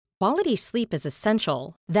Quality sleep is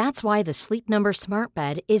essential. That's why the Sleep Number Smart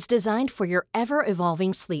Bed is designed for your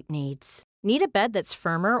ever-evolving sleep needs. Need a bed that's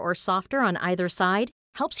firmer or softer on either side?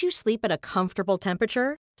 Helps you sleep at a comfortable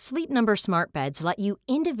temperature? Sleep Number Smart Beds let you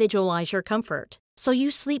individualize your comfort, so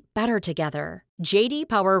you sleep better together. J.D.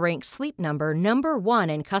 Power ranks Sleep Number number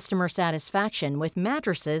 1 in customer satisfaction with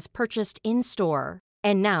mattresses purchased in-store.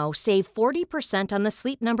 And now, save 40% on the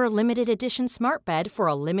Sleep Number Limited Edition Smart Bed for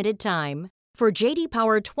a limited time. For J.D.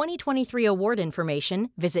 Power 2023 award information,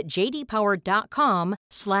 visit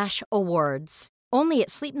jdpower.com/awards. Only at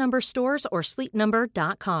Sleep Number stores or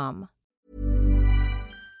sleepnumber.com.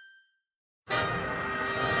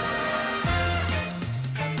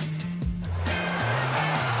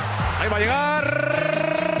 Ahí va a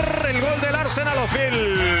llegar el gol del Arsenal.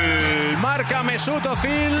 Ozil. Marca Mesut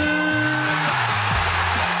Ozil.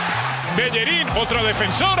 Bellerín, otro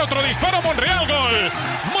defensor, otro disparo, Monreal, gol.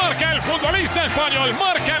 Marca el futbolista español,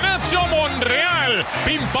 marca Nacho Monreal.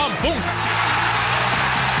 Pim, pam, pum.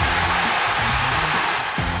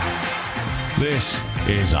 This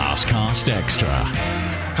is Arsecast Extra.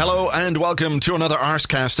 Hello and welcome to another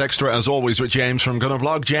Arsecast Extra, as always, with James from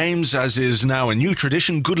Gunnerblog. James, as is now a new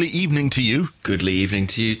tradition, goodly evening to you. Goodly evening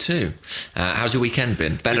to you too. How's your weekend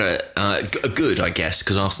been? Better, good, I guess,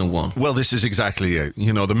 because Arsenal won. Well, this is exactly it.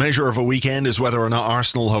 You know, the measure of a weekend is whether or not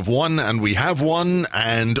Arsenal have won, and we have won,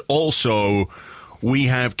 and also we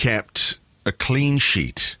have kept a clean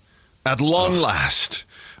sheet. At long last,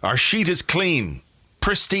 our sheet is clean.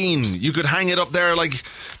 Pristine. You could hang it up there like,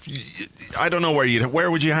 I don't know where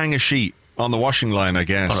would you hang a sheet? On the washing line, I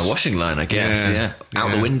guess. On a washing line, I guess, yeah. Out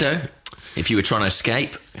the window, if you were trying to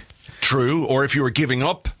escape. True, or if you were giving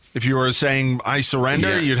up, if you were saying, I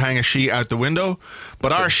surrender, you'd hang a sheet out the window.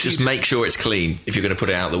 But our sheet... Just make sure it's clean if you're going to put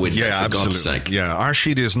it out the window, for God's sake. Yeah, our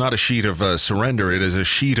sheet is not a sheet of surrender, it is a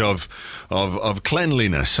sheet of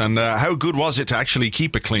cleanliness. And how good was it to actually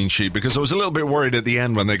keep a clean sheet? Because I was a little bit worried at the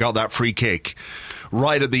end when they got that free kick.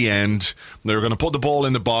 Right at the end, they were going to put the ball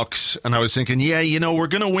in the box, and I was thinking, we're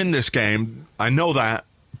going to win this game. I know that,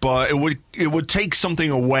 but it would take something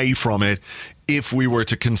away from it if we were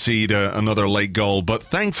to concede another late goal. But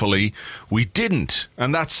thankfully, we didn't,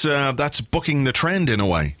 and that's bucking the trend in a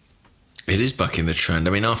way. It is bucking the trend.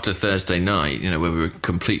 I mean, after Thursday night, where we were in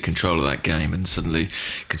complete control of that game and suddenly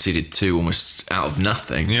conceded 2 almost out of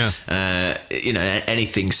nothing,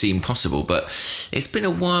 anything seemed possible. But it's been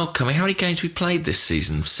a while coming. How many games we played this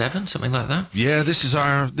season? 7, something like that? Yeah, this is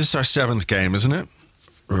our 7th game, isn't it?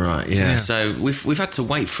 Right, yeah. So we've had to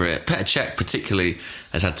wait for it. Petr Cech particularly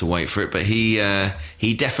has had to wait for it, but he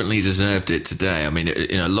definitely deserved it today. I mean,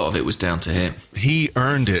 a lot of it was down to him. He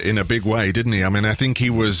earned it in a big way, didn't he? I mean, I think he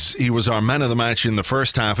was our man of the match in the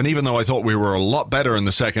first half, and even though I thought we were a lot better in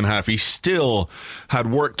the second half, he still had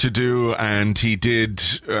work to do, and he did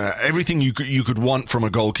everything you could want from a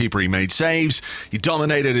goalkeeper. He made saves, he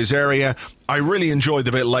dominated his area. I really enjoyed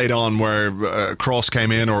the bit late on where a cross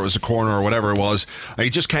came in, or it was a corner or whatever it was. He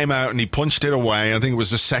just came out and he punched it away. I think it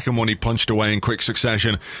was the second one he punched away in quick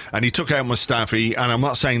succession, and he took out Mustafi, and I'm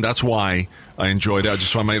not saying that's why I enjoyed it, I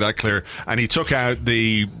just want to make that clear. And he took out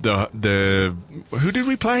the who did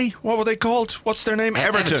we play? What were they called? What's their name?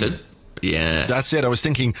 Everton. Yes. That's it. I was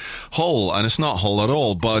thinking Hull, and it's not Hull at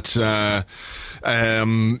all, but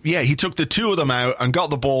he took the 2 of them out and got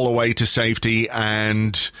the ball away to safety,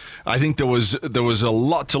 and I think there was a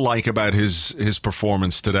lot to like about his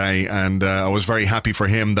performance today, and I was very happy for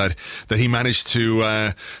him that he managed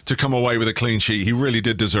to come away with a clean sheet. He really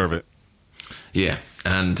did deserve it. Yeah,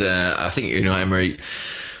 and I think Emery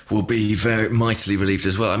will be very mightily relieved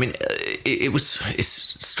as well. I mean, it's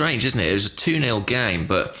strange, isn't it? It was a 2-0 game,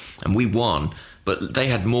 and we won. But they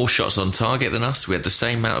had more shots on target than us. We had the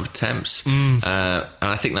same amount of attempts. And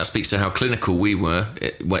I think that speaks to how clinical we were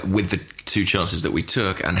with the 2 chances that we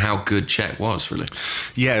took and how good Cech was, really.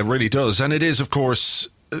 Yeah, it really does. And it is, of course,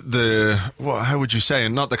 how would you say,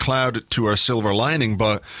 not the cloud to our silver lining,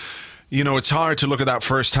 but... it's hard to look at that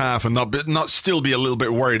first half and not still be a little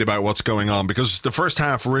bit worried about what's going on, because the first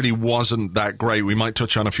half really wasn't that great. We might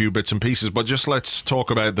touch on a few bits and pieces, but just let's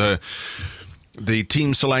talk about the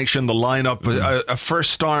team selection, the lineup. A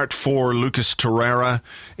first start for Lucas Torreira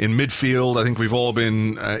in midfield. I think we've all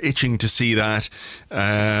been itching to see that.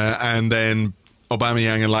 And then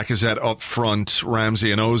Aubameyang and Lacazette up front,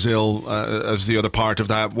 Ramsey and Ozil as the other part of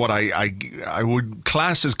that. What I would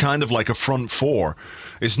class as kind of like a front 4.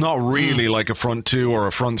 It's not really like a front 2 or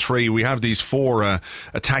a front 3. We have these 4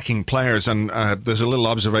 attacking players, and there's a little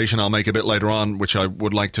observation I'll make a bit later on, which I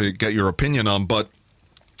would like to get your opinion on. But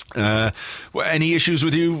any issues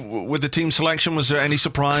with you with the team selection? Was there any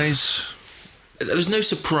surprise? there was no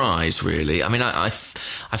surprise, really. I mean, I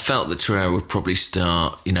felt that Torreira would probably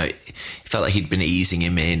start, it felt like he'd been easing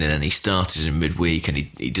him in, and then he started in midweek and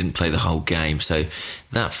he didn't play the whole game. So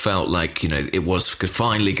that felt like, it was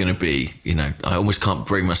finally going to be, I almost can't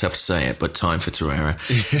bring myself to say it, but time for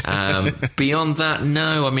Torreira. Beyond that,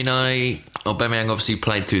 no. I mean, Aubameyang obviously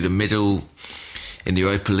played through the middle in the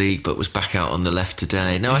Europa League, but was back out on the left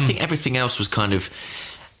today. No, I think everything else was kind of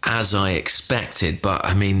as I expected, but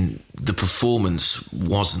I mean, the performance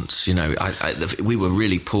wasn't. We were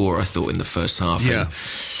really poor, I thought, in the first half. Yeah.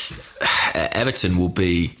 And Everton will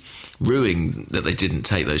be ruining that they didn't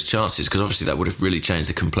take those chances, because obviously that would have really changed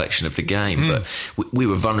the complexion of the game. But we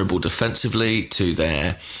were vulnerable defensively to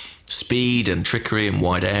their speed and trickery in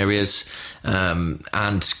wide areas.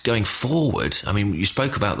 And going forward, I mean, you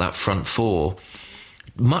spoke about that front four.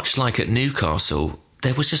 Much like at Newcastle,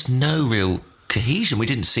 there was just no real cohesion. We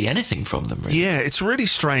didn't see anything from them, really. Yeah, it's really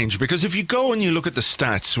strange, because if you go and you look at the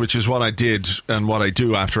stats, which is what I did and what I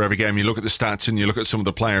do after every game, you look at the stats and you look at some of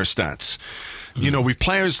the player stats. We've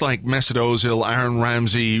players like Mesut Ozil, Aaron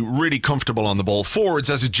Ramsey, really comfortable on the ball. Forwards,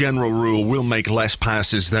 as a general rule, will make less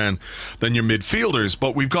passes than your midfielders.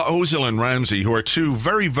 But we've got Ozil and Ramsey, who are two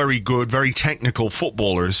very, very good, very technical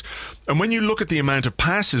footballers. And when you look at the amount of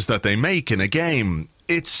passes that they make in a game,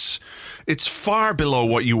 it's far below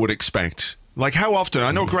what you would expect. Like, how often?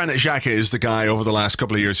 I know Granit Xhaka is the guy over the last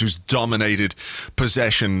couple of years who's dominated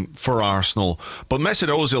possession for Arsenal, but Mesut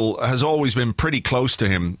Ozil has always been pretty close to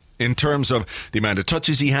him in terms of the amount of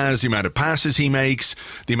touches he has, the amount of passes he makes,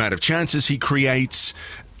 the amount of chances he creates,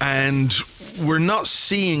 and we're not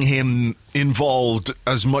seeing him involved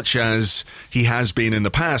as much as he has been in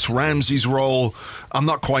the past. Ramsey's role, I'm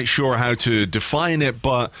not quite sure how to define it,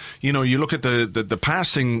 but you look at the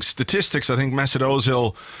passing statistics. I think Mesut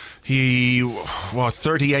Ozil,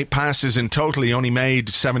 38 passes in total. He only made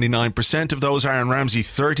 79% of those. Aaron Ramsey,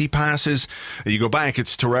 30 passes. You go back,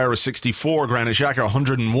 it's Torreira, 64, Granit Xhaka,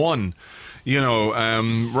 101.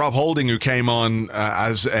 Rob Holding, who came on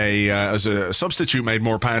as a substitute, made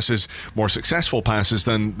more passes, more successful passes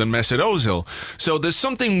than Mesut Ozil. So there's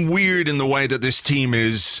something weird in the way that this team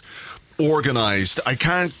is organised.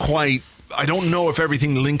 I don't know if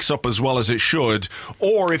everything links up as well as it should,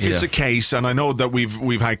 or if it's a case, and I know that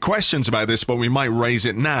we've had questions about this, but we might raise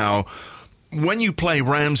it now. When you play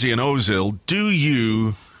Ramsey and Ozil,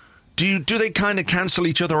 do they kind of cancel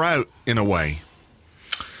each other out in a way?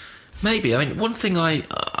 Maybe. I mean, one thing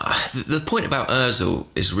the point about Ozil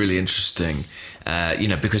is really interesting,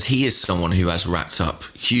 because he is someone who has racked up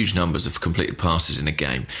huge numbers of completed passes in a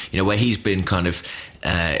game, where he's been kind of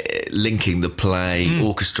linking the play,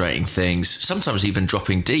 orchestrating things, sometimes even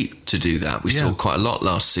dropping deep to do that. We saw quite a lot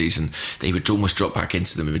last season that he would almost drop back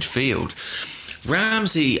into the midfield.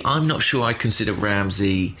 Ramsey, I'm not sure I consider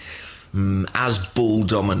Ramsey as ball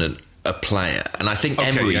dominant a player, and I think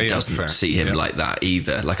Emery doesn't see him like that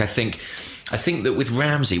either. Like, I think that with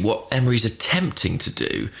Ramsey, what Emery's attempting to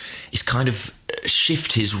do is kind of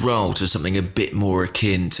shift his role to something a bit more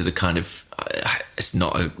akin to the kind of, it's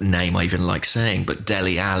not a name I even like saying, but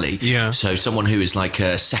Dele Alli. Yeah. So someone who is like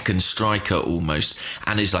a second striker almost,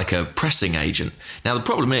 and is like a pressing agent. Now, the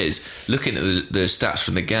problem is, looking at the stats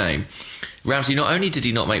from the game, Ramsey, not only did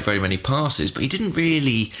he not make very many passes, but he didn't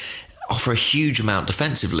really offer a huge amount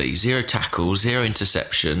defensively. 0 tackles, 0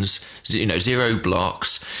 interceptions, 0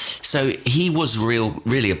 blocks. So he was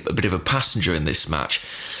really a bit of a passenger in this match.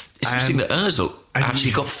 It's interesting that Ozil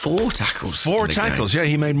actually got 4 tackles. 4 tackles, yeah.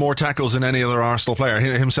 He made more tackles than any other Arsenal player.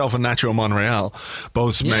 Himself and Nacho Monreal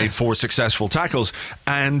both made 4 successful tackles.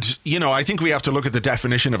 And, I think we have to look at the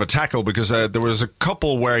definition of a tackle, because there was a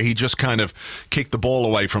couple where he just kind of kicked the ball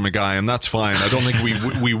away from a guy, and that's fine. I don't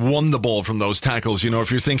think we won the ball from those tackles.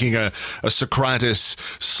 If you're thinking a Socrates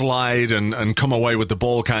slide and come away with the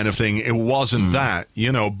ball kind of thing, it wasn't that,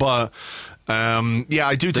 but...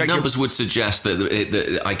 I do. The numbers would suggest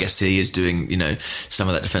that I guess he is doing, some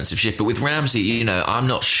of that defensive shift. But with Ramsey, I'm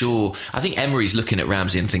not sure. I think Emery's looking at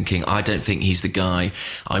Ramsey and thinking, I don't think he's the guy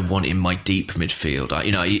I want in my deep midfield.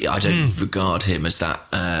 I don't regard him as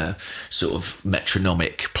that sort of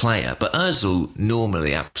metronomic player. But Ozil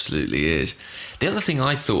normally absolutely is. The other thing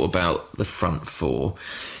I thought about the front four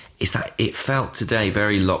is that it felt today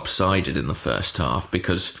very lopsided in the first half,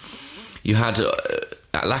 because you had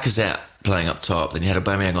Lacazette playing up top, then you had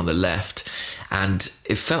Aubameyang on the left, and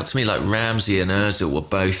it felt to me like Ramsey and Ozil were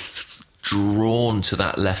both drawn to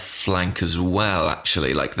that left flank as well,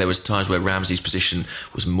 actually. Like, there was times where Ramsey's position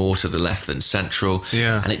was more to the left than central,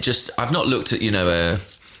 and it just, I've not looked at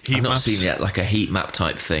I've not seen yet like a heat map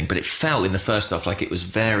type thing, but it felt in the first half like it was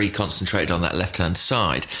very concentrated on that left hand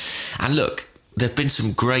side. And look, there've been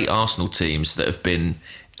some great Arsenal teams that have been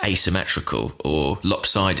asymmetrical or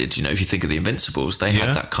lopsided. You know, if you think of the Invincibles, they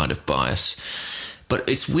had that kind of bias. But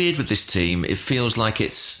it's weird with this team. It feels like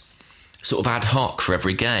it's sort of ad hoc for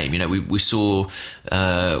every game. You know, we saw,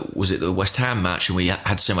 was it the West Ham match, and we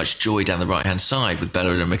had so much joy down the right-hand side with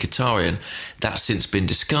Bellerin and Mkhitaryan. That's since been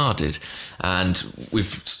discarded. And we've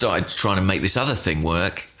started trying to make this other thing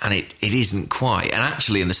work, and it isn't quite. And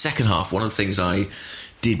actually, in the second half, one of the things I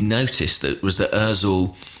did notice that was that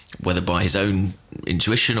Ozil, whether by his own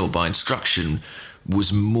intuition or by instruction,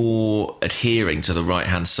 was more adhering to the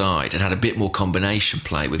right-hand side and had a bit more combination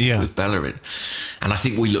play with Bellerin. And I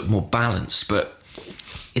think we looked more balanced. But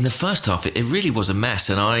in the first half, it really was a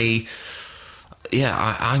mess. And I'm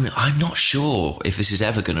not sure if this is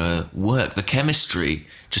ever going to work. The chemistry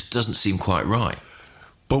just doesn't seem quite right.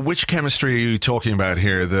 But which chemistry are you talking about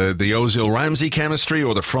here? The Ozil-Ramsey chemistry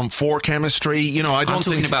or the front four chemistry? You know, I'm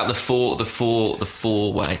talking about the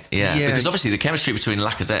four way. Yeah, because obviously the chemistry between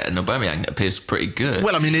Lacazette and Aubameyang appears pretty good.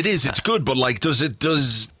 Well, I mean, it's good, but like, do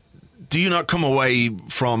you not come away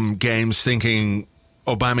from games thinking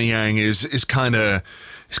Aubameyang is kind of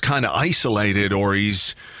isolated, or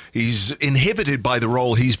he's inhibited by the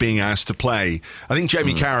role he's being asked to play? I think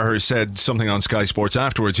Jamie Carragher said something on Sky Sports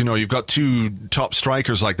afterwards. You know, you've got two top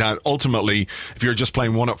strikers like that. Ultimately, if you're just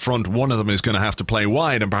playing one up front, one of them is going to have to play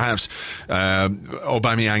wide, and perhaps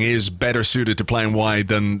Aubameyang is better suited to playing wide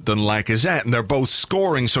than Lacazette, and they're both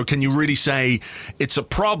scoring. So can you really say it's a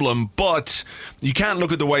problem? But you can't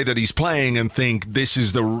look at the way that he's playing and think this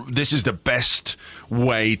is the best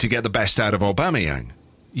way to get the best out of Aubameyang.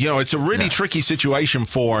 You know, it's a really tricky situation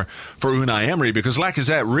for Unai Emery, because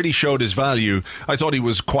Lacazette really showed his value. I thought he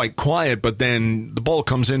was quite quiet, but then the ball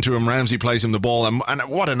comes into him, Ramsey plays him the ball, and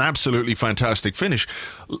what an absolutely fantastic finish.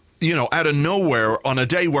 You know, out of nowhere, on a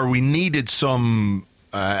day where we needed some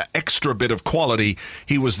extra bit of quality,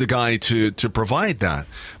 he was the guy to provide that.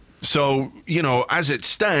 So, you know, as it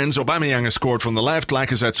stands, Aubameyang has scored from the left,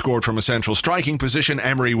 Lacazette scored from a central striking position.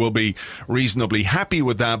 Emery will be reasonably happy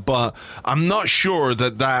with that, but I'm not sure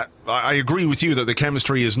that I agree with you that the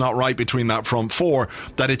chemistry is not right between that front four,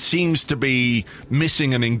 that it seems to be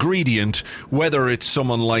missing an ingredient, whether it's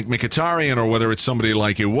someone like Mkhitaryan or whether it's somebody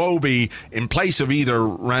like Iwobi in place of either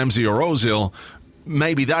Ramsey or Ozil.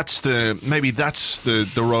 Maybe that's the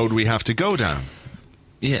road we have to go down.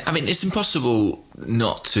 Yeah, I mean, it's impossible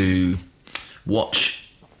not to watch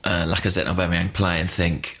Lacazette and Aubameyang play and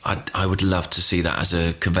think, I would love to see that as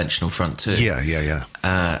a conventional front two. Yeah.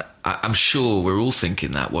 I'm sure we're all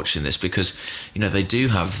thinking that watching this, because, you know, they do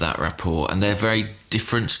have that rapport and they're very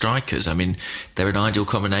different strikers. I mean, they're an ideal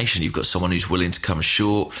combination. You've got someone who's willing to come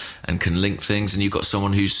short and can link things, and you've got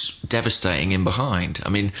someone who's devastating in behind. I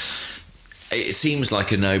mean, it seems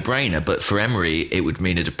like a no-brainer, but for Emery, it would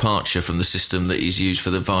mean a departure from the system that he's used for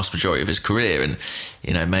the vast majority of his career. And,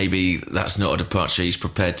 you know, maybe that's not a departure he's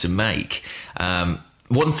prepared to make.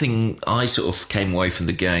 One thing I sort of came away from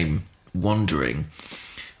the game wondering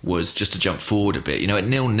was, just to jump forward a bit, you know, at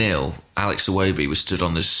 0-0, Alex Iwobi was stood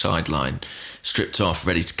on the sideline, stripped off,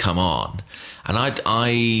 ready to come on. And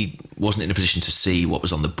I wasn't in a position to see what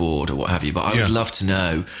was on the board or what have you, but I would love to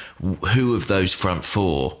know who of those front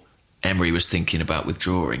four Emery was thinking about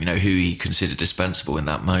withdrawing, you know, who he considered dispensable in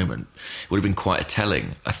that moment. It would have been quite a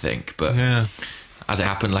telling, I think. But as it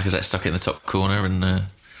happened, Lacazette stuck it in the top corner, and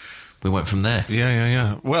we went from there.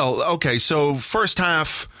 Yeah. Well, okay, so first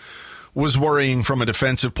half was worrying from a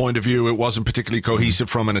defensive point of view. It wasn't particularly cohesive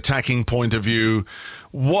from an attacking point of view.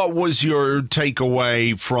 What was your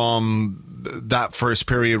takeaway from that first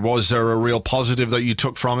period? Was there a real positive that you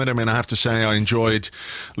took from it? I mean, I have to say I enjoyed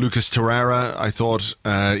Lucas Torreira. I thought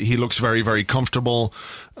he looks very, very comfortable.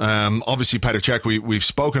 Obviously, Petr Cech we've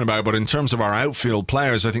spoken about, but in terms of our outfield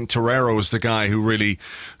players, I think Torreira was the guy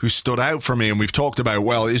who stood out for me. And we've talked about,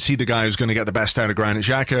 well, is he the guy who's going to get the best out of Granit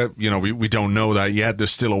Xhaka? You know, we don't know that yet.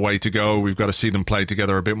 There's still a way to go. We've got to see them play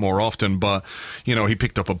together a bit more often. But, you know, he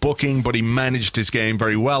picked up a booking, but he managed his game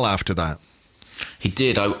very well after that. He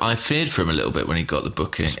did. I feared for him a little bit when he got the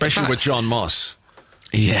booking. Especially with John Moss.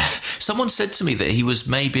 Yeah. Someone said to me that he was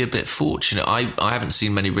maybe a bit fortunate. I haven't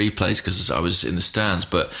seen many replays because I was in the stands,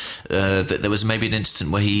 but that there was maybe an instant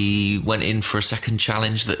where he went in for a second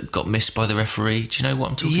challenge that got missed by the referee. Do you know what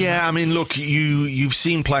I'm talking about? Yeah, I mean, look, you've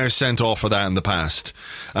seen players sent off for that in the past.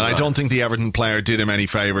 And right. I don't think the Everton player did him any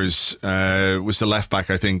favours. It was the left-back,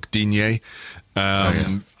 I think, Digne.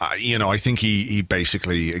 You know, I think he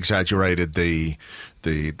basically exaggerated the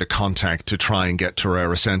contact to try and get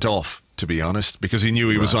Torreira sent off. to be honest, because he knew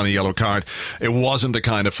he was on a yellow card. It wasn't the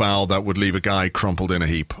kind of foul that would leave a guy crumpled in a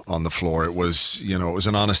heap on the floor. It was, it was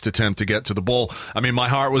an honest attempt to get to the ball. I mean, my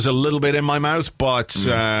heart was a little bit in my mouth, but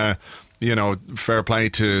fair play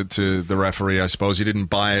to the referee. I suppose he didn't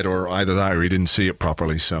buy it, or either that, or he didn't see it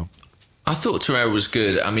properly. So I thought Torreira was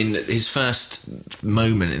good. I mean, his first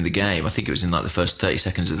moment in the game, I think it was in like the first 30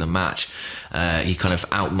 seconds of the match, he kind of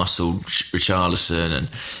out-muscled Richarlison and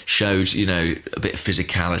showed, a bit of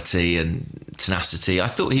physicality and tenacity. I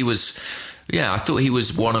thought he was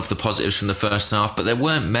one of the positives from the first half, but there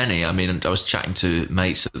weren't many. I mean, I was chatting to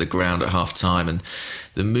mates at the ground at half-time, and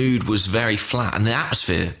the mood was very flat, and the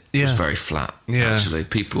atmosphere was very flat, actually.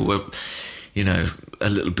 People were, a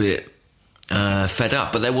little bit fed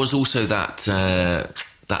up, but there was also that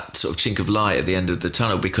sort of chink of light at the end of the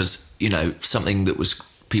tunnel, because something that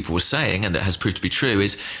people were saying, and that has proved to be true,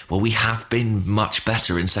 is we have been much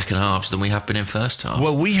better in second halves than we have been in first halves.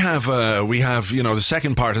 Well, we have the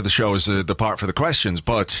second part of the show is the part for the questions,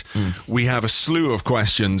 but we have a slew of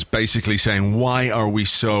questions basically saying, why are we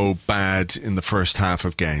so bad in the first half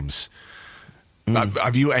of games?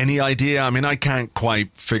 Have you any idea? I mean, I can't quite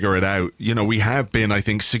figure it out. We have been, I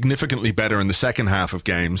think, significantly better in the second half of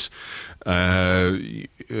games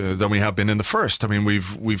than we have been in the first. I mean,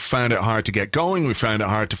 we've found it hard to get going. We found it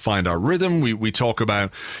hard to find our rhythm. We talk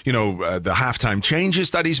about the halftime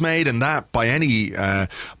changes that he's made, and that by any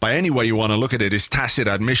way you want to look at it is tacit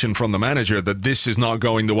admission from the manager that this is not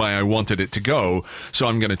going the way I wanted it to go. So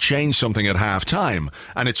I'm going to change something at halftime,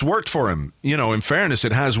 and it's worked for him. In fairness,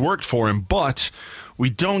 it has worked for him, but we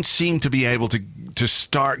don't seem to be able to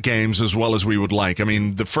start games as well as we would like. I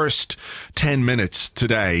mean, the first 10 minutes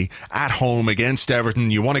today at home against Everton,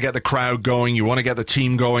 you want to get the crowd going, you want to get the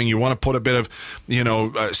team going, you want to put a bit of,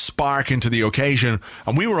 spark into the occasion.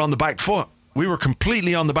 And we were on the back foot. We were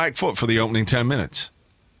completely on the back foot for the opening 10 minutes.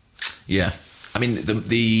 Yeah. I mean,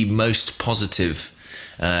 the most positive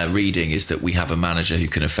reading is that we have a manager who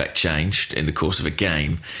can affect change in the course of a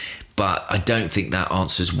game. But I don't think that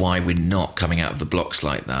answers why we're not coming out of the blocks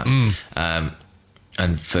like that.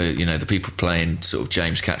 And for the people playing sort of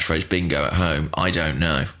James catchphrase bingo at home, I don't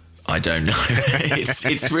know.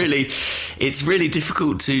 It's really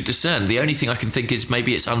difficult to discern. The only thing I can think is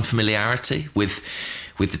maybe it's unfamiliarity with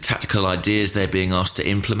the tactical ideas they're being asked to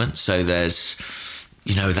implement. So there's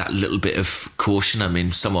that little bit of caution. I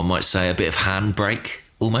mean, someone might say a bit of handbrake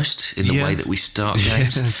almost in the way that we start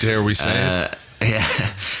games. Dare we say it?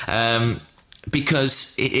 Yeah,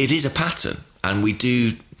 because it is a pattern, and we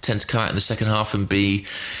do tend to come out in the second half and be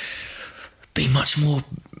much more,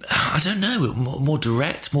 I don't know, more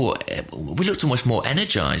direct, we looked almost more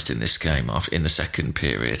energised in this game in the second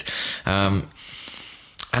period, and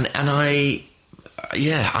I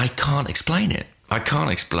can't explain it. I can't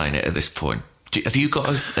explain it at this point. Have you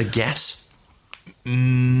got a guess?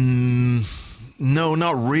 No,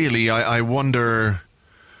 not really.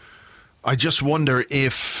 I just wonder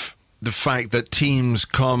if the fact that teams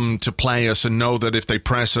come to play us and know that if they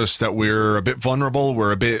press us that we're a bit vulnerable,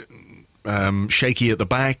 we're a bit shaky at the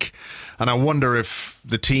back. And I wonder if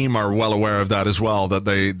the team are well aware of that as well, that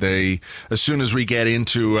they as soon as we get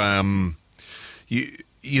into, as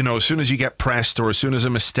soon as you get pressed or as soon as a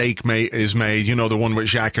mistake is made, the one with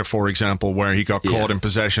Xhaka, for example, where he got caught in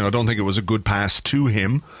possession. I don't think it was a good pass to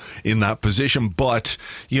him in that position, but,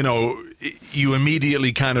 you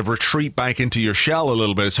immediately kind of retreat back into your shell a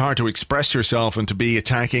little bit. It's hard to express yourself and to be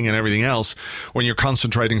attacking and everything else when you're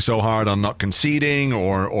concentrating so hard on not conceding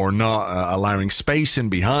or not allowing space in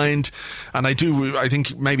behind. And I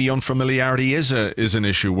think maybe unfamiliarity is an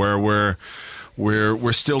issue where we're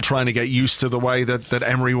still trying to get used to the way that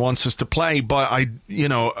Emery wants us to play. But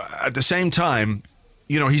at the same time,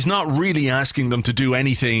 he's not really asking them to do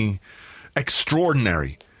anything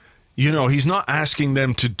extraordinary. He's not asking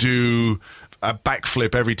them to do a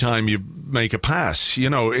backflip every time you make a pass.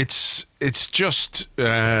 It's just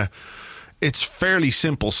it's fairly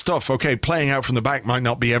simple stuff. Okay, playing out from the back might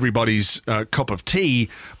not be everybody's cup of tea,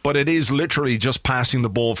 but it is literally just passing the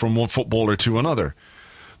ball from one footballer to another.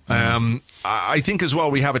 I think as well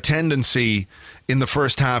we have a tendency in the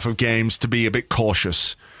first half of games to be a bit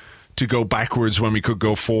cautious, to go backwards when we could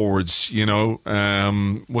go forwards.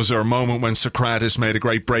 Was there a moment when Socrates made a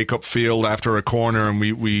great break upfield after a corner and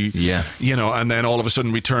we and then all of a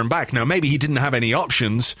sudden we turn back? Now maybe he didn't have any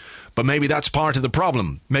options, but maybe that's part of the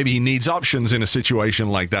problem. Maybe he needs options in a situation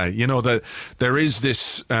like that. That there is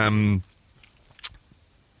this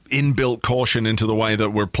inbuilt caution into the way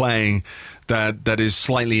that we're playing that is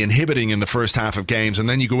slightly inhibiting in the first half of games, and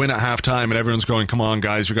then you go in at halftime and everyone's going, come on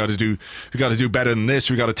guys, we got to do better than this,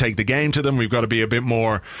 we got to take the game to them, we've got to be a bit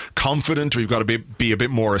more confident, we've got to be a bit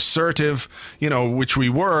more assertive, which we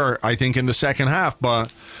were, I think, in the second half.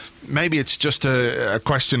 But maybe it's just a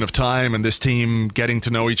question of time and this team getting to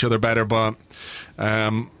know each other better, but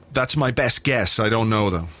that's my best guess. I don't know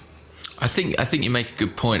though. I think you make a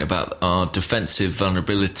good point about our defensive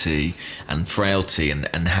vulnerability and frailty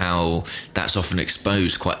and how that's often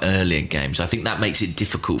exposed quite early in games. I think that makes it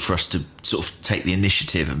difficult for us to sort of take the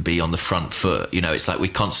initiative and be on the front foot. It's like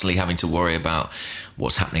we're constantly having to worry about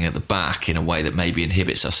what's happening at the back in a way that maybe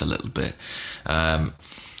inhibits us a little bit.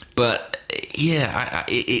 But yeah,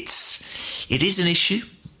 it is an issue,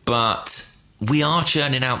 but we are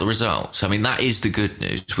churning out the results. I mean, that is the good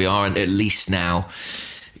news. We are at least now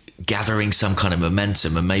gathering some kind of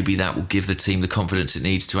momentum, and maybe that will give the team the confidence it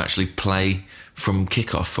needs to actually play from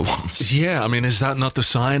kickoff for once. Yeah, I mean, is that not the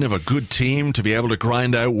sign of a good team, to be able to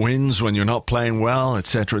grind out wins when you're not playing well,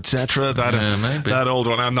 etc., etc.? That old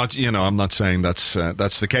one. I'm not saying that's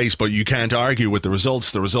the case, but you can't argue with the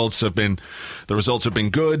results. The results have been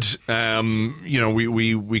good.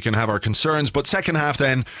 We can have our concerns, but second half,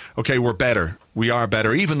 then, okay, we're better. We are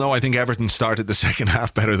better, even though I think Everton started the second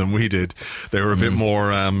half better than we did. They were a bit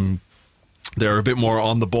more. They're a bit more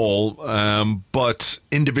on the ball, but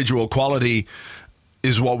individual quality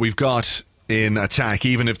is what we've got in attack.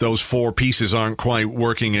 Even if those four pieces aren't quite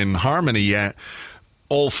working in harmony yet,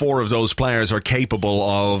 all four of those players are capable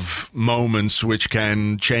of moments which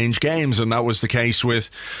can change games, and that was the case with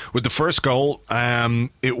the first goal.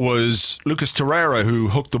 It was Lucas Torreira who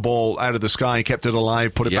hooked the ball out of the sky, kept it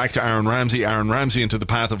alive, put it back to Aaron Ramsey. Aaron Ramsey into the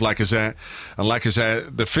path of Lacazette, and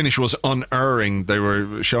Lacazette, the finish was unerring. They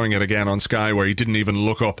were showing it again on Sky, where he didn't even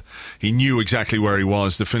look up. He knew exactly where he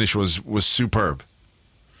was. The finish was superb.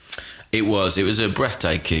 It was a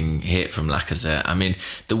breathtaking hit from Lacazette. I mean,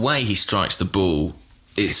 the way he strikes the ball,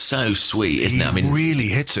 it's so sweet, isn't it? I mean, he really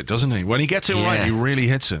hits it, doesn't he? When he gets it right, he really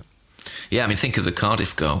hits it. Yeah, I mean, think of the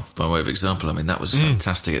Cardiff goal, by way of example. I mean, that was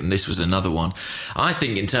fantastic, and this was another one. I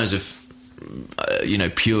think in terms of,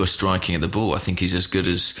 pure striking of the ball, I think he's as good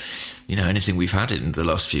as, anything we've had in the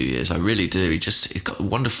last few years. I really do. He's got a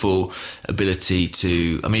wonderful ability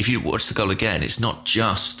to... I mean, if you watch the goal again, it's not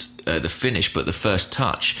just the finish, but the first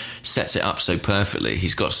touch sets it up so perfectly.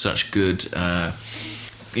 He's got such good...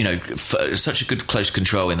 such a good close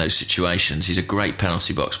control in those situations. He's a great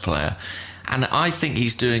penalty box player, and I think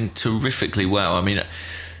he's doing terrifically well. I mean,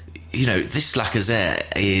 this Lacazette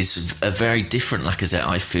is a very different Lacazette,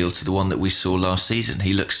 I feel, to the one that we saw last season.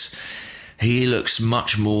 He looks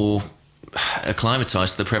much more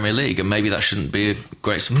acclimatised to the Premier League, and maybe that shouldn't be a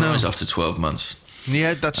great surprise after 12 months.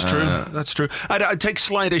 Yeah, that's true. That's true. I'd take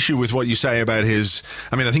slight issue with what you say about his...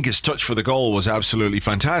 I mean, I think his touch for the goal was absolutely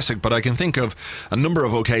fantastic, but I can think of a number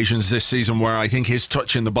of occasions this season where I think his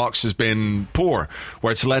touch in the box has been poor,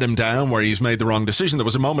 where it's let him down, where he's made the wrong decision. There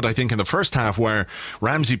was a moment, I think, in the first half where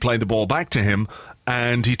Ramsey played the ball back to him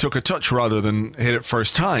and he took a touch rather than hit it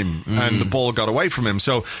first time, and the ball got away from him.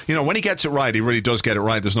 So, when he gets it right, he really does get it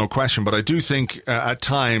right, there's no question. But I do think at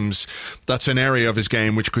times that's an area of his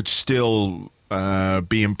game which could still...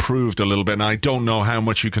 be improved a little bit, and I don't know how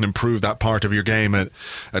much you can improve that part of your game at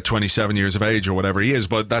 27 years of age or whatever he is,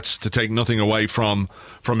 but that's to take nothing away from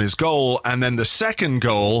his goal. And then the second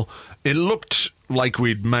goal, it looked like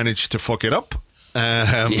we'd managed to fuck it up.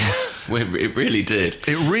 It really did.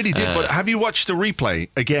 It really did, but have you watched the replay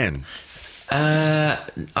again? I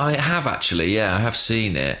have actually, I have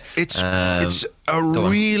seen it. It's a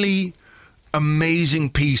really... amazing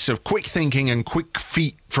piece of quick thinking and quick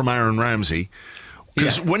feet from Aaron Ramsey,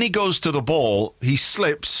 because when he goes to the ball, he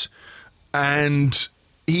slips and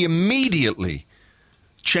he immediately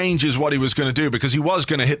changes what he was going to do, because he was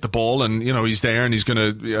going to hit the ball and he's there and he's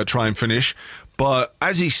going to try and finish, but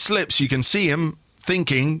as he slips you can see him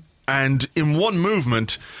thinking, and in one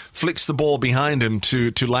movement flicks the ball behind him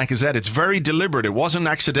to Lacazette. It's very deliberate. It wasn't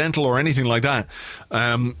accidental or anything like that.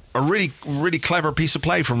 A really, really clever piece of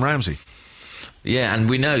play from Ramsey. Yeah, and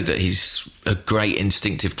we know that he's a great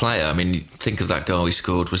instinctive player. I mean, think of that goal he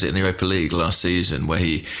scored, was it in the Europa League last season, where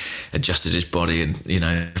he adjusted his body and,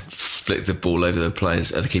 flicked the ball over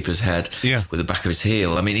the keeper's head with the back of his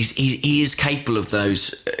heel. I mean, he is capable of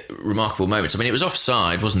those remarkable moments. I mean, it was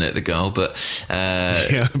offside, wasn't it, the goal? But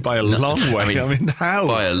by a long way. I mean, how?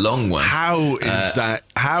 By a long way. How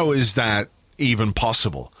is that even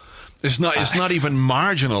possible? It's not even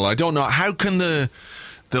marginal. I don't know. How can the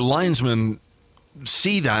linesman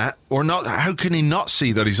see that or not? How can he not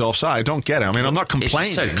see that he's offside? I don't get it. I mean, I'm not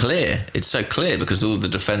complaining. It's so clear. It's so clear because all the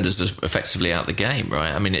defenders are effectively out the game,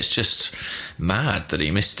 right? I mean, it's just mad that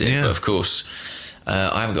he missed it. Yeah. But of course,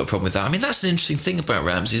 I haven't got a problem with that. I mean, that's an interesting thing about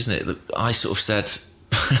Ramsey, isn't it? That I sort of said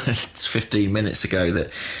 15 minutes ago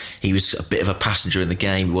that he was a bit of a passenger in the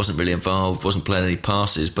game. He wasn't really involved, wasn't playing any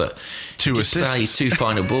passes, but 2 assists, 2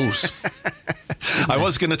 final balls. I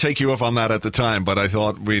was going to take you up on that at the time, but I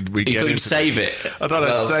thought we'd get into save it. I thought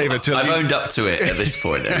I'd save it till I've owned up to it at this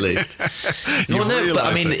point, at least. Well, no, but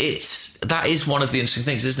I mean, that is one of the interesting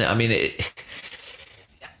things, isn't it? I mean,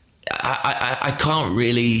 I can't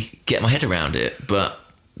really get my head around it, but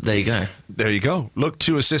there you go. There you go. Look,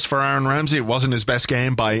 2 assists for Aaron Ramsey. It wasn't his best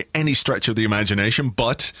game by any stretch of the imagination,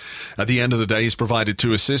 but at the end of the day, he's provided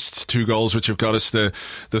 2 assists, 2 goals, which have got us the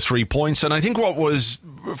 3 points. And I think what was,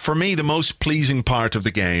 for me, the most pleasing part of the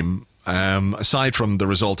game, aside from the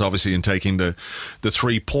result, obviously, in taking the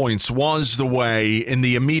 3 points, was the way, in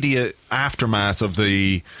the immediate aftermath of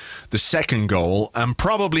the second goal, and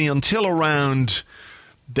probably until around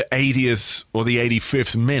the 80th or the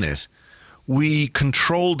 85th minute, we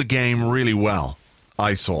controlled the game really well,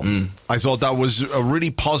 I thought. I thought that was a really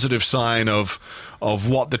positive sign of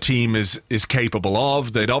what the team is capable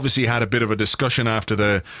of. They'd obviously had a bit of a discussion after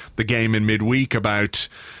the game in midweek about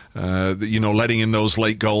letting in those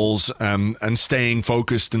late goals and staying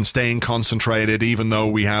focused and staying concentrated, even though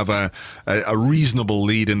we have a reasonable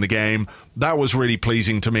lead in the game. That was really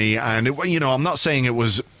pleasing to me. And I'm not saying it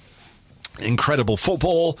was incredible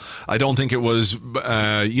football. I don't think it was,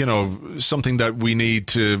 something that we need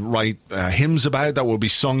to write hymns about that will be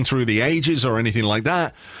sung through the ages or anything like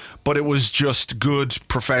that. But it was just good,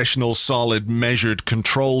 professional, solid, measured,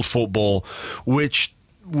 controlled football, which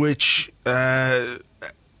it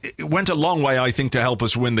went a long way, I think, to help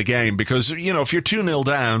us win the game. Because, if you're 2-0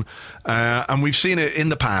 down, and we've seen it in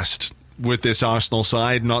the past with this Arsenal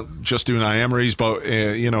side, not just Unai Emery's, but,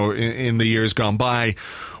 in the years gone by,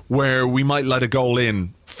 where we might let a goal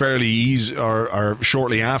in fairly easy or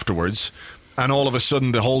shortly afterwards, and all of a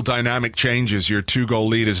sudden the whole dynamic changes. Your 2-goal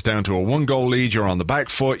lead is down to a 1-goal lead. You're on the back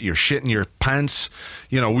foot. You're shitting your pants.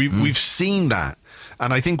 We've seen that.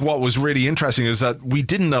 And I think what was really interesting is that we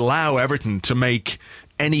didn't allow Everton to make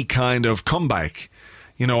any kind of comeback.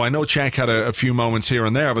 I know Cech had a few moments here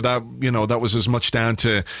and there, but that was as much down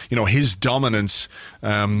to, his dominance,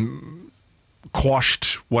 quashed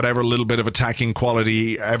whatever little bit of attacking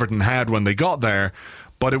quality Everton had when they got there.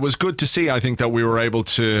 But it was good to see, I think, that we were able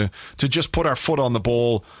to just put our foot on the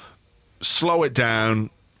ball, slow it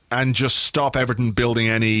down, and just stop Everton building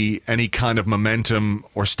any kind of momentum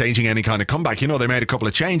or staging any kind of comeback. They made a couple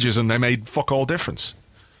of changes and they made fuck all difference.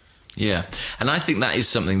 Yeah, and I think that is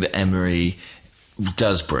something that Emery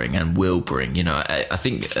does bring and will bring. I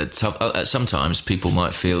think sometimes people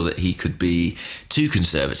might feel that he could be too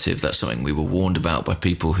conservative. That's something we were warned about by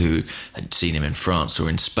people who had seen him in France or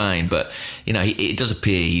in Spain. But it does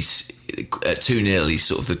appear he's at 2-0. He's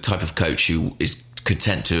sort of the type of coach who is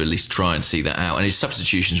content to at least try and see that out, and his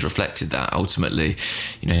substitutions reflected that. Ultimately,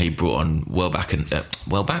 he brought on Welbeck and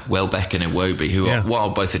Iwobi, who are,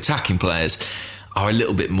 while both attacking players, are a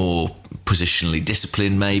little bit more positionally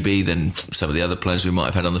disciplined maybe than some of the other players we might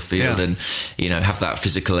have had on the field, and have that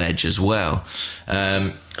physical edge as well.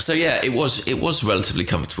 It was relatively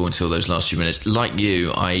comfortable until those last few minutes. Like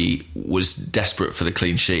you, I was desperate for the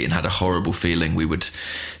clean sheet and had a horrible feeling we would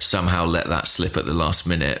somehow let that slip at the last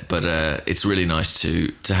minute. But it's really nice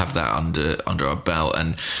to have that under our belt,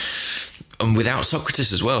 and without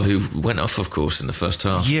Socrates as well, who went off, of course, in the first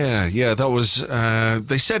half. Yeah, that was...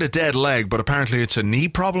 they said a dead leg, but apparently it's a knee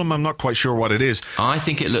problem. I'm not quite sure what it is. I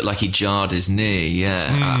think it looked like he jarred his knee,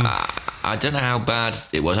 yeah. I don't know how bad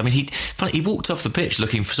it was. I mean, he walked off the pitch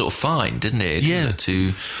looking sort of fine, didn't he? It didn't look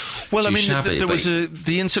too shabby, there was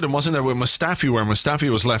the incident, wasn't there, with Mustafi, where Mustafi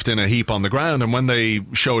was left in a heap on the ground, and when they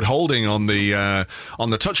showed holding on the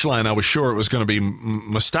touchline, I was sure it was going to be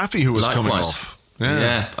Mustafi who was coming off.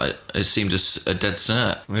 Yeah, it seemed a dead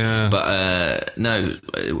cert. Yeah, but no,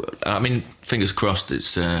 I mean, fingers crossed.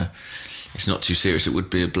 It's not too serious. It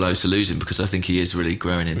would be a blow to lose him, because I think he is really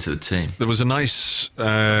growing into the team. There was a nice.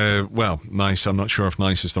 I'm not sure if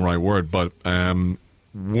nice is the right word, but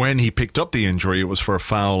when he picked up the injury, it was for a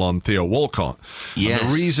foul on Theo Walcott. Yes. And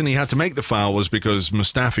the reason he had to make the foul was because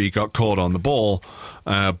Mustafi got caught on the ball,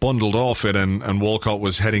 bundled off it, and Walcott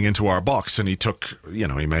was heading into our box, and he took, he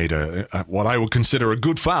made a what I would consider a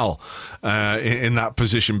good foul in that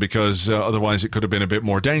position, because otherwise it could have been a bit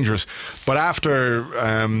more dangerous. But after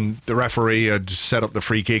the referee had set up the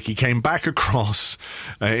free kick, he came back across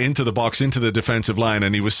into the box, into the defensive line,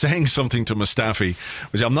 and he was saying something to Mustafi,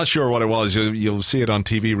 which I'm not sure what it was. You'll see it on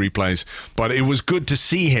TV replays, but it was good to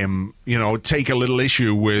see him, take a little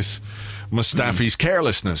issue with Mustafi's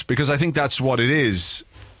carelessness, because I think that's what it is.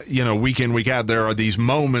 Week in, week out, there are these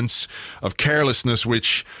moments of carelessness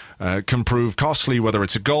which can prove costly, whether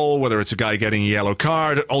it's a goal, whether it's a guy getting a yellow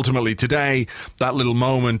card. Ultimately today, that little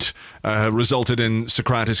moment resulted in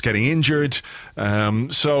Socrates getting injured.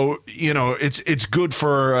 So, it's good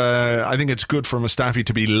for, I think it's good for Mustafi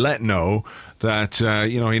to be let know that,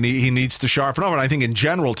 he needs to sharpen up. And I think in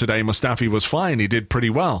general today, Mustafi was fine. He did pretty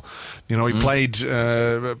well. He played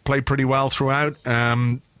pretty well throughout.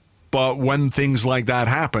 But when things like that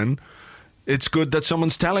happen, it's good that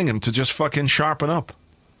someone's telling him to just fucking sharpen up.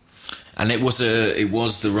 And it was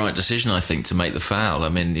the right decision, I think, to make the foul. I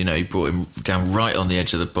mean, he brought him down right on the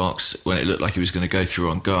edge of the box when it looked like he was going to go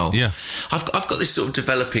through on goal. Yeah, I've got this sort of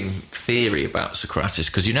developing theory about Socrates,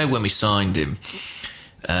 because when we signed him,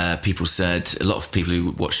 people said, a lot of people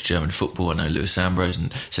who watched German football, I know Lewis Ambrose,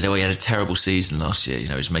 and said, he had a terrible season last year.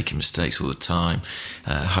 He was making mistakes all the time,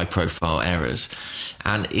 high-profile errors.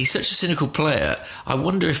 And he's such a cynical player. I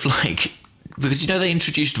wonder if, because they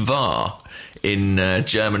introduced VAR in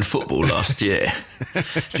German football last year.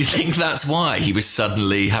 Do you think that's why he was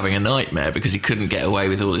suddenly having a nightmare, because he couldn't get away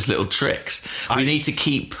with all his little tricks? We need to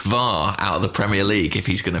keep VAR out of the Premier League if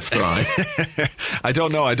he's going to thrive. I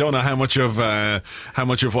don't know how much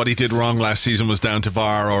of what he did wrong last season was down to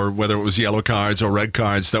VAR, or whether it was yellow cards or red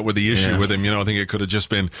cards that were the issue with him. I think it could have just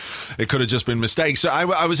been mistakes. So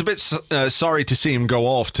I was a bit sorry to see him go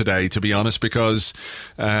off today, to be honest, because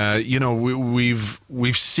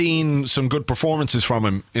we've seen some good performances from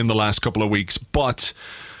him in the last couple of weeks, but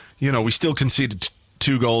we still conceded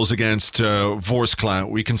 2 goals against Vorskla.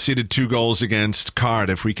 We conceded 2 goals against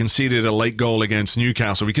Cardiff. We conceded a late goal against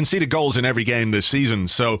Newcastle. We conceded goals in every game this season.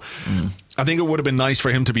 So I think it would have been nice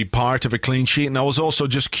for him to be part of a clean sheet. And I was also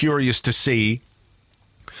just curious to see,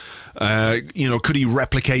 could he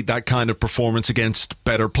replicate that kind of performance against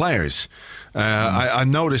better players? I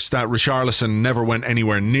noticed that Richarlison never went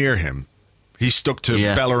anywhere near him. He stuck to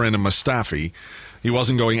Bellerin and Mustafi. He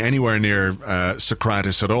wasn't going anywhere near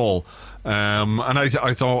Socrates at all. And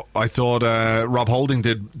I thought Rob Holding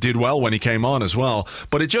did well when he came on as well.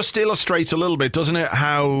 But it just illustrates a little bit, doesn't it,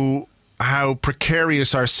 how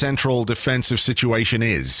precarious our central defensive situation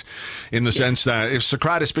is, in the sense that if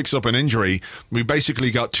Socrates picks up an injury, we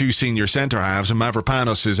basically got 2 senior centre halves, and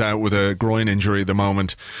Mavropanos is out with a groin injury at the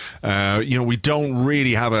moment. We don't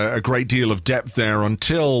really have a great deal of depth there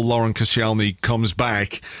until Laurent Koscielny comes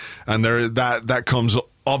back, and that comes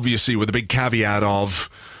obviously with a big caveat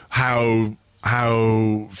of how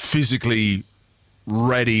physically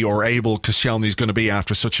ready or able Koscielny is going to be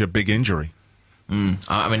after such a big injury.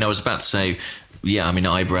 I was about to say,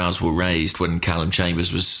 eyebrows were raised when Callum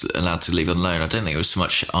Chambers was allowed to leave on loan. I don't think it was so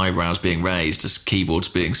much eyebrows being raised as keyboards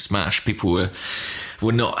being smashed. People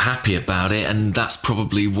were not happy about it, and that's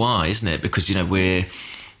probably why, isn't it? Because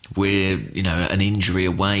we're an injury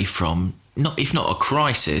away from, if not a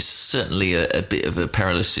crisis, certainly a bit of a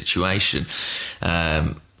perilous situation.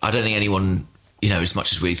 I don't think anyone, as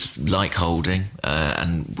much as we like Holding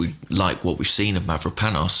and we like what we've seen of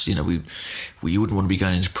Mavropanos, we wouldn't want to be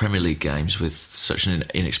going into Premier League games with such an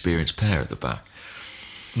inexperienced pair at the back.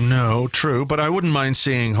 No, true, but I wouldn't mind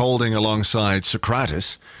seeing Holding alongside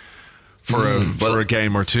Socrates for a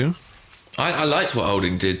game or two. I liked what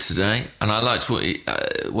Holding did today, and I liked what he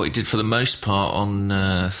did for the most part on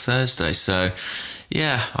Thursday. So,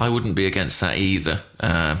 yeah, I wouldn't be against that either.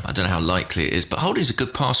 I don't know how likely it is, but Holding's a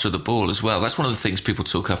good passer of the ball as well. That's one of the things people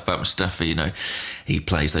talk up about Mustafi. He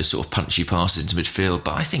plays those sort of punchy passes into midfield,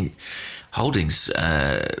 but I think Holding's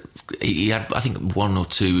he had, I think, 1 or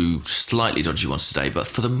 2 slightly dodgy ones today, but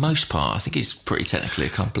for the most part I think he's pretty technically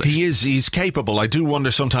accomplished. He's capable. I do wonder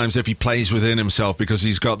sometimes if he plays within himself, because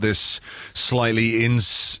he's got this slightly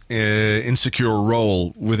insecure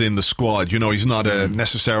role within the squad. He's not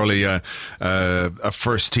necessarily a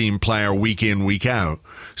first team player week in, week out.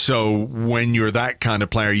 So when you're that kind of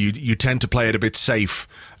player, you tend to play it a bit safe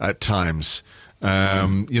at times.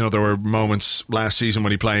 There were moments last season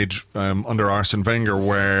when he played under Arsene Wenger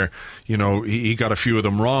where, he got a few of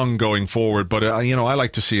them wrong going forward. But, I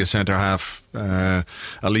like to see a centre-half at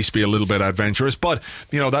least be a little bit adventurous. But,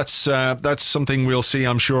 that's something we'll see,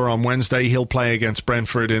 I'm sure, on Wednesday. He'll play against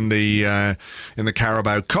Brentford in the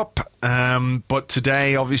Carabao Cup. But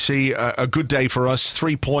today, obviously, a good day for us.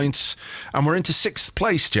 3 points. And we're into 6th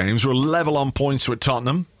place, James. We're level on points with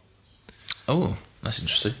Tottenham. Oh, that's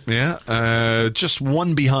interesting. Yeah, just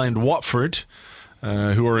one behind Watford,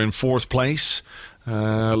 who are in 4th place.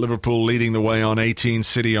 Liverpool leading the way on 18,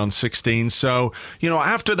 City on 16. So,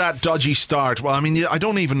 after that dodgy start, I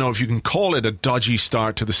don't even know if you can call it a dodgy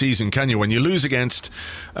start to the season, can you? When you lose against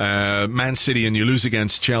Man City and you lose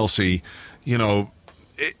against Chelsea,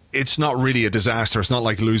 it's not really a disaster. It's not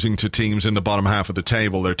like losing to teams in the bottom half of the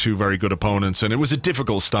table. They're two very good opponents, and it was a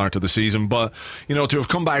difficult start to the season. But to have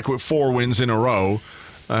come back with 4 wins in a row,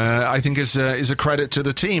 I think is a credit to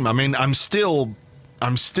the team. I'm still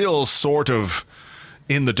sort of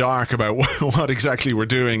in the dark about what exactly we're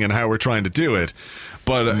doing and how we're trying to do it.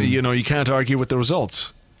 But you can't argue with the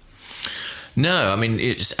results. No,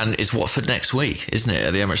 it's Watford next week, isn't it,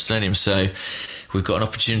 at the Emirates Stadium? So we've got an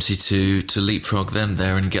opportunity to leapfrog them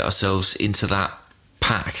there and get ourselves into that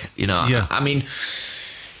pack. Yeah.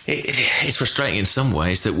 It's frustrating in some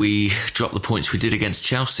ways that we dropped the points we did against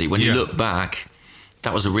Chelsea. When you look back,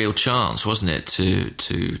 that was a real chance, wasn't it,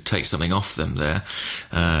 to take something off them there,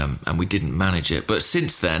 and we didn't manage it. But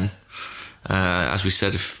since then, as we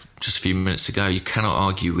said just a few minutes ago, you cannot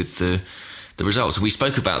argue with the results. We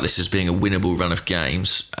spoke about this as being a winnable run of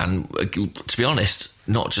games, and to be honest,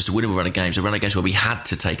 not just a winnable run of games, a run of games where we had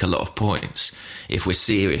to take a lot of points if we're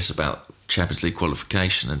serious about Champions League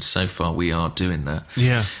qualification, and so far we are doing that.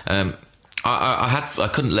 Yeah. I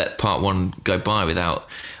couldn't let part 1 go by without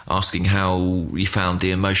asking how you found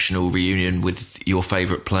the emotional reunion with your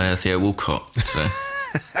favourite player, Theo Walcott, today.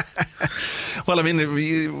 Well,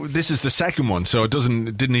 this is the second one, so it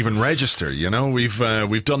didn't even register.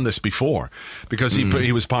 We've done this before because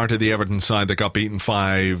he was part of the Everton side that got beaten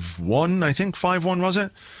 5-1. I think 5-1 was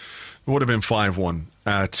it? It would have been 5-1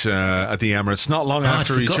 at the Emirates not long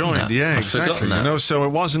after he joined. That. Yeah, exactly. So it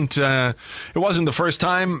wasn't the first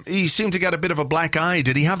time. He seemed to get a bit of a black eye.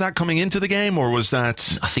 Did he have that coming into the game, or was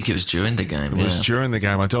that? I think it was during the game. It was during the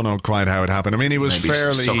game. I don't know quite how it happened. He was maybe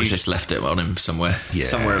fairly. Soccer just left it on him somewhere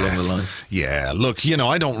along the line. Yeah, look,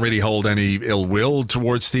 I don't really hold any ill will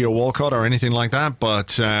towards Theo Walcott or anything like that,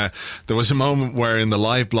 but there was a moment where in the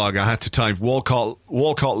live blog I had to type Walcott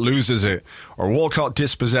loses it, or Walcott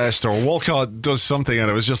dispossessed, or Walcott does something, and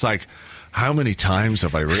it was just like, how many times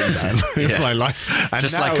have I written that in my life? And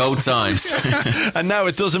just like old times. And now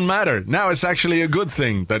it doesn't matter. Now it's actually a good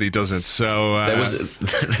thing that he does it. So there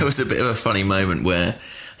was a bit of a funny moment where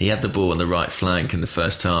he had the ball on the right flank in the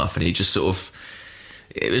first half, and he just sort of,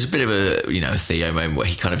 it was a bit of a Theo moment where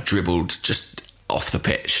he kind of dribbled just off the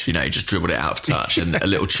pitch, he just dribbled it out of touch, and a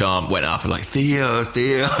little chant went up like Theo.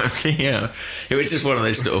 It was just one of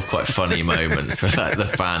those sort of quite funny moments where the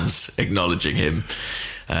fans acknowledging him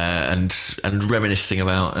and reminiscing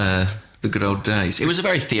about the good old days. It was a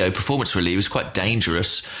very Theo performance, really. He was quite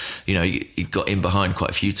dangerous. He got in behind quite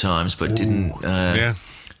a few times, but didn't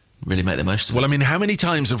really make the most of it. Well, how many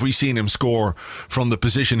times have we seen him score from the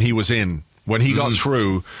position he was in? When he got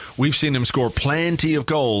through, we've seen him score plenty of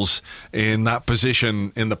goals in that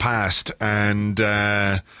position in the past. And,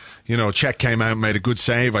 Cech came out and made a good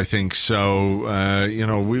save, I think. So,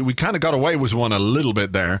 we kind of got away with one a little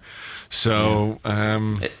bit there. So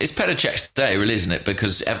it's Petr Cech's day, really, isn't it?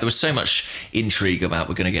 Because there was so much intrigue about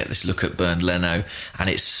we're going to get this look at Bernd Leno, and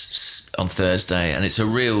it's on Thursday, and it's a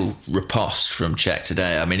real riposte from Cech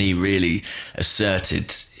today. He really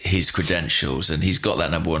asserted his credentials, and he's got that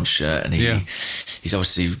number 1 shirt, and he's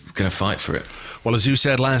obviously going to fight for it. Well, as you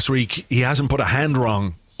said last week, he hasn't put a hand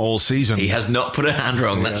wrong all season. He has not put a hand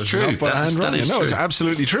wrong. That's true. That is true. It's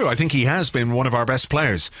absolutely true. I think he has been one of our best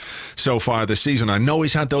players so far this season. I know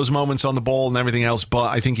he's had those moments on the ball and everything else, but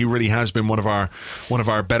I think he really has been one of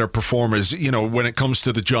our better performers, when it comes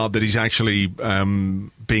to the job that he's actually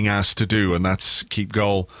being asked to do, and that's keep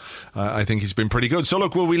goal. I think he's been pretty good. So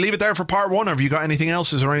look, will we leave it there for part 1, or have you got anything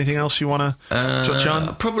else? Is there anything else you want to touch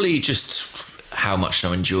on? Probably just how much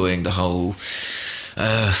I'm enjoying the whole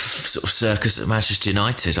sort of circus at Manchester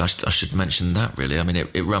United. I should mention that, really.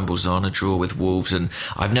 It rumbles on, a draw with Wolves, and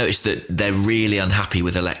I've noticed that they're really unhappy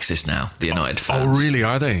with Alexis now, the United fans. Oh, really?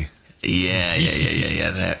 Are they?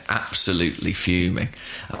 Yeah. They're absolutely fuming.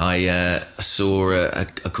 I saw a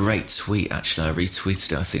great tweet, actually. I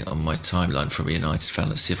retweeted it, I think, on my timeline from a United fan.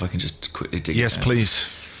 Let's see if I can just quickly dig it out. Yes,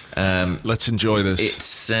 please. Let's enjoy this. It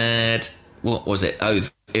said, what was it? Oh,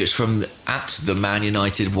 it was from at the Man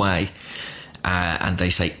United Way. And they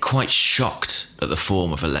say, quite shocked at the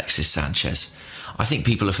form of Alexis Sanchez. I think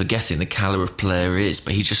people are forgetting the calibre of player he is,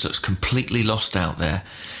 but he just looks completely lost out there,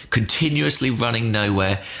 continuously running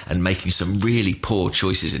nowhere and making some really poor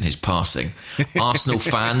choices in his passing. Arsenal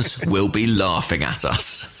fans will be laughing at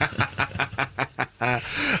us.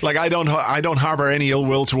 Like, I don't harbour any ill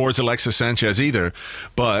will towards Alexis Sanchez either,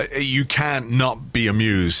 but you can't not be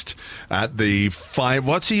amused at the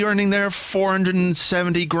what's he earning there?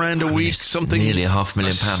 470 grand a week, something nearly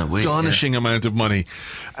 £500,000 a week. Astonishing amount of money.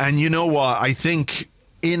 And you know what? I think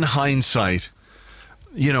in hindsight,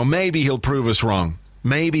 maybe he'll prove us wrong.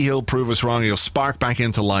 He'll spark back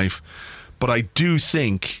into life. But I do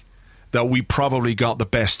think that we probably got the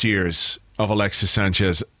best years of Alexis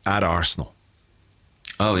Sanchez at Arsenal.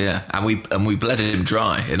 Oh yeah, and we bled him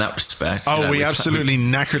dry in that respect. Oh, we absolutely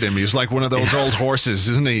knackered him. He's like one of those old horses,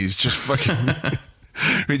 isn't he? He's just fucking.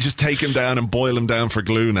 We just take him down and boil him down for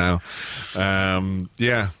glue now.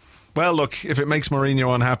 Yeah. Well, look, if it makes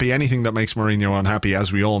Mourinho unhappy, anything that makes Mourinho unhappy,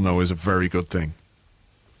 as we all know, is a very good thing.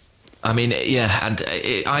 I mean, yeah, and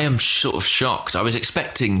I am sort of shocked. I was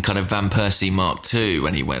expecting kind of Van Persie Mark II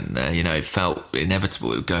when he went there. It felt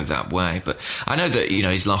inevitable it would go that way. But I know that,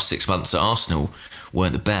 his last 6 months at Arsenal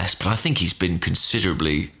weren't the best, but I think he's been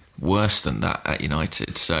considerably worse than that at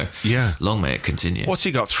United. So yeah, long may it continue. What's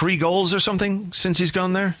he got, 3 goals or something since he's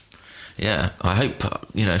gone there? Yeah, I hope,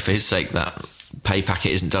 for his sake, that pay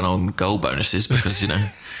packet isn't done on goal bonuses because, he'll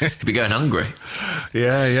be going hungry.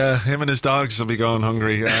 Yeah, him and his dogs will be going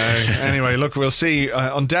hungry. Anyway, look, we'll see.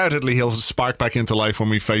 Undoubtedly, he'll spark back into life when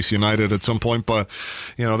we face United at some point, but,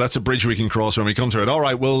 that's a bridge we can cross when we come to it. All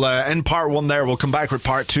right, we'll end part 1 there. We'll come back with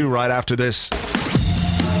part 2 right after this.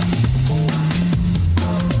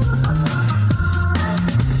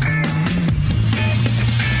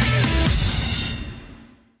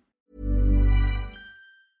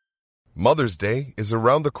 Mother's Day is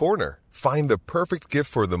around the corner. Find the perfect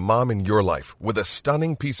gift for the mom in your life with a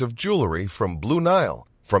stunning piece of jewelry from Blue Nile.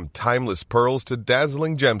 From timeless pearls to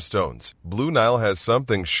dazzling gemstones, Blue Nile has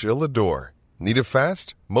something she'll adore. Need it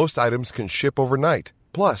fast? Most items can ship overnight.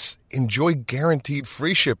 Plus, enjoy guaranteed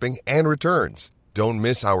free shipping and returns. Don't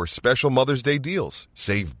miss our special Mother's Day deals.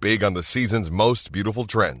 Save big on the season's most beautiful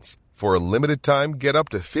trends. For a limited time, get up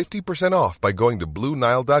to 50% off by going to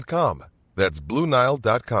BlueNile.com. That's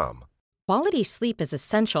BlueNile.com. Quality sleep is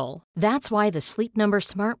essential. That's why the Sleep Number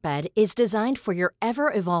Smart Bed is designed for your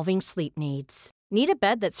ever-evolving sleep needs. Need a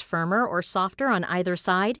bed that's firmer or softer on either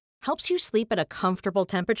side? Helps you sleep at a comfortable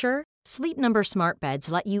temperature? Sleep Number Smart Beds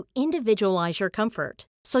let you individualize your comfort,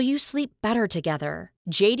 so you sleep better together.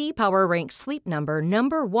 J.D. Power ranks Sleep Number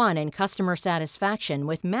number 1 in customer satisfaction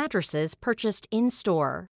with mattresses purchased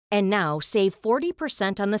in-store. And now, save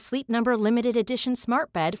 40% on the Sleep Number Limited Edition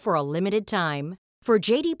Smart Bed for a limited time. For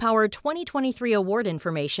J.D. Power 2023 award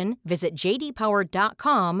information, visit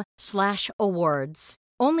jdpower.com/awards.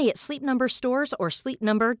 Only at Sleep Number stores or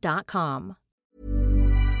sleepnumber.com.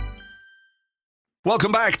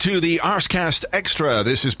 Welcome back to the Arscast Extra.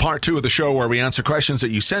 This is part 2 of the show where we answer questions that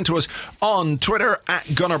you sent to us on Twitter at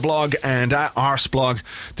Gunnerblog and at Arsblog.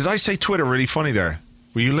 Did I say Twitter really funny there?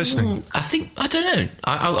 Were you listening? I don't know.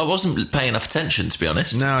 I wasn't paying enough attention, to be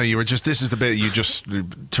honest. No, you were just, this is the bit you just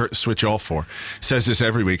switch off for. It says this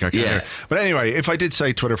every week, I can't hear. But anyway, if I did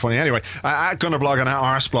say Twitter funny, anyway, at Gunnerblog and at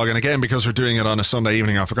Arsblog, and again, because we're doing it on a Sunday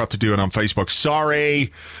evening, I forgot to do it on Facebook.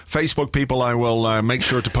 Sorry, Facebook people, I will make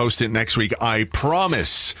sure to post it next week. I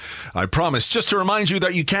promise. Just to remind you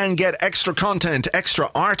that you can get extra content,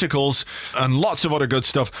 extra articles, and lots of other good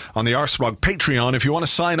stuff on the Arsblog Patreon. If you want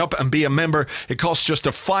to sign up and be a member, it costs just a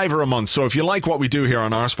 $5 a month. So if you like what we do here on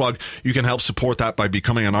Arsblog, you can help support that by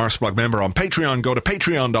becoming an Arsblog member on Patreon. Go to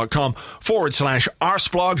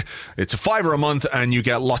patreon.com/Arsblog. It's a $5 a month and you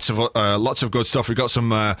get lots of good stuff. We've got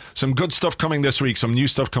some good stuff coming this week, some new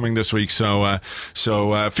stuff coming this week. So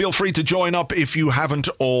feel free to join up if you haven't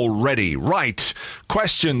already. Right.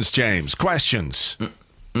 Questions, James. Questions.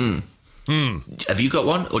 Have you got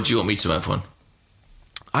one, or do you want me to have one?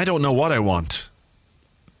 I don't know what I want.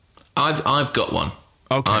 I've got one.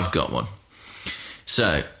 Okay. I've got one.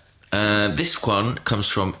 So, this one comes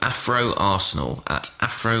from Afro Arsenal, at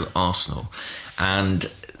Afro Arsenal.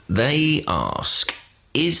 And they ask,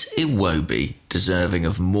 is Iwobi deserving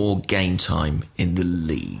of more game time in the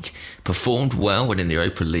league? Performed well when in the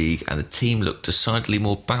Europa League, and the team looked decidedly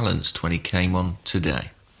more balanced when he came on today.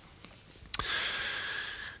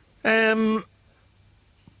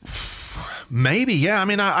 Maybe, yeah. I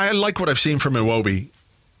mean, I like what I've seen from Iwobi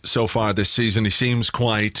so far this season. He seems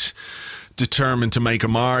quite determined to make a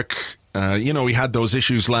mark. He had those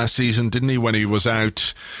issues last season, didn't he? When he was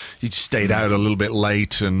out, he stayed out a little bit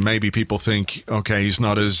late, and maybe people think, okay, he's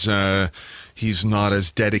not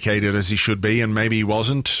as dedicated as he should be, and maybe he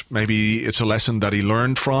wasn't. Maybe it's a lesson that he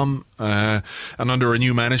learned from. And under a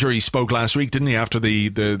new manager, he spoke last week, didn't he, after the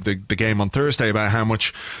game on Thursday, about how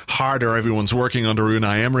much harder everyone's working under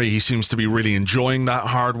Unai Emery. He seems to be really enjoying that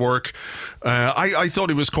hard work. I thought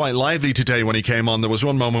he was quite lively today when he came on. There was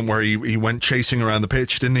one moment where he went chasing around the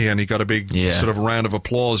pitch, didn't he? And he got a big sort of round of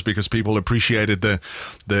applause because people appreciated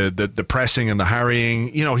the pressing and the harrying.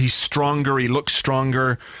 He's stronger. He looks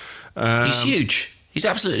stronger. He's huge. He's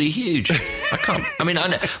absolutely huge. I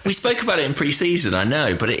know we spoke about it in pre-season, I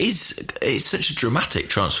know, but it's such a dramatic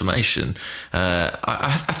transformation.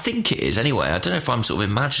 I think it is anyway. I don't know if I'm sort of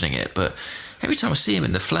imagining it, but every time I see him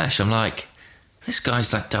in the flesh, I'm like, this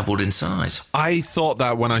guy's like doubled in size. I thought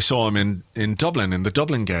that when I saw him in Dublin, in the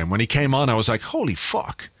Dublin game, when he came on, I was like, holy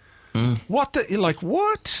fuck. What?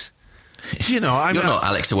 What? You're not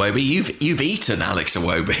Alex Iwobi. You've eaten Alex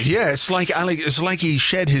Iwobi. Yeah, it's like he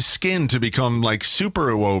shed his skin to become like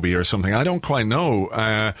Super Iwobi or something. I don't quite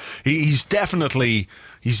know. He's definitely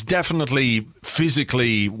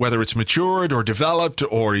physically, whether it's matured or developed,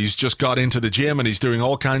 or he's just got into the gym and he's doing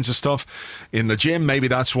all kinds of stuff in the gym. Maybe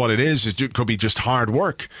that's what it is. It could be just hard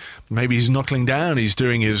work. Maybe he's knuckling down. He's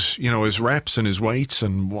doing his reps and his weights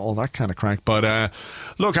and all that kind of crack. But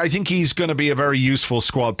look, I think he's going to be a very useful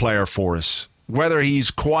squad player for us. Whether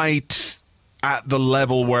he's quite at the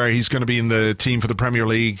level where he's going to be in the team for the Premier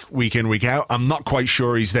League week in, week out, I'm not quite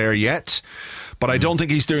sure he's there yet. But I don't think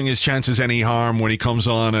he's doing his chances any harm when he comes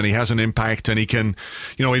on and he has an impact and he can,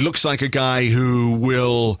 he looks like a guy who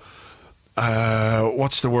will,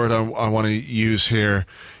 what's the word I want to use here?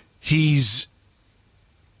 He's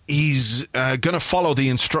going to follow the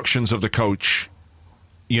instructions of the coach.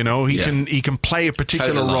 He can play a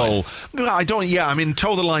particular role.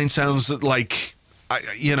 Toe the line sounds like,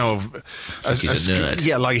 he's a nerd.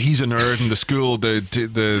 Yeah, like he's a nerd, and the school,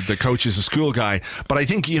 the coach is a school guy. But I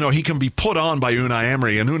think he can be put on by Unai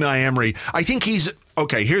Emery, and Unai Emery, I think he's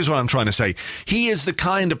okay. Here's what I'm trying to say: he is the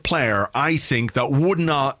kind of player I think that would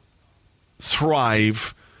not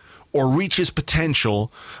thrive or reach his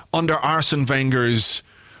potential under Arsene Wenger's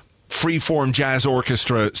free-form jazz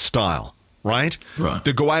orchestra style. Right?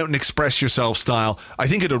 To go out and express yourself style. I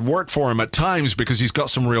think it would work for him at times because he's got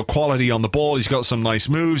some real quality on the ball. He's got some nice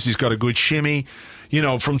moves. He's got a good shimmy.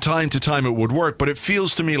 From time to time it would work. But it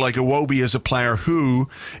feels to me like Iwobi is a player who,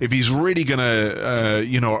 if he's really going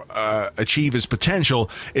to, achieve his potential,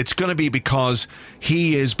 it's going to be because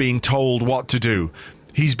he is being told what to do.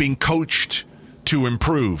 He's being coached to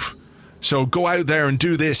improve. So go out there and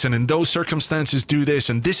do this, and in those circumstances do this,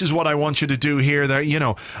 and this is what I want you to do here. There,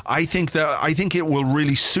 I think it will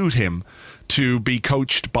really suit him to be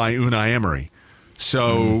coached by Unai Emery.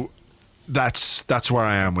 So that's where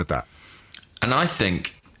I am with that. And I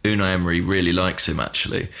think Unai Emery really likes him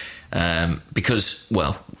actually, because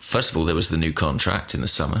first of all there was the new contract in the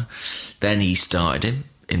summer, then he started him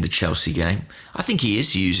in the Chelsea game. I think he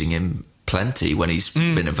is using him plenty when he's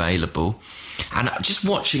been available. And just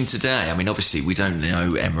watching today, obviously we don't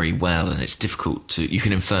know Emery well, and it's difficult you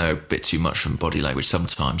can infer a bit too much from body language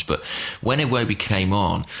sometimes, but when Iwobi came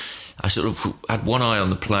on, I sort of had one eye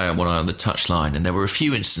on the player and one eye on the touchline, and there were a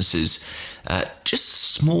few instances, just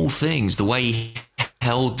small things, the way he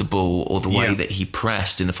held the ball or the way that he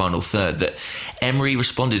pressed in the final third, that Emery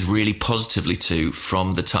responded really positively to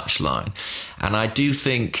from the touchline. And I do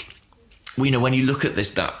think, when you look at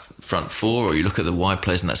that front four, or you look at the wide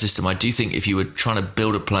players in that system, I do think if you were trying to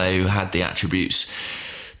build a player who had the attributes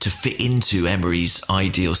to fit into Emery's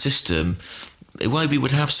ideal system, Iwobi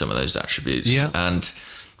would have some of those attributes. Yeah. And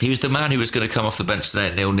he was the man who was going to come off the bench today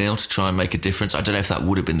at 0-0 to try and make a difference. I don't know if that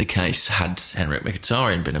would have been the case had Henrik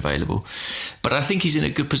Mkhitaryan been available. But I think he's in a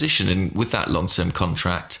good position, and with that long-term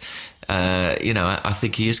contract, I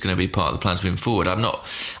think he is going to be part of the plans moving forward. I'm not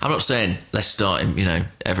saying let's start him,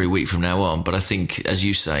 every week from now on, but I think, as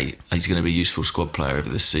you say, he's going to be a useful squad player over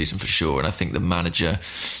this season for sure. And I think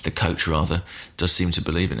the coach rather, does seem to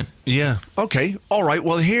believe in him. Yeah. Okay. All right.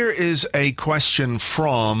 Well, here is a question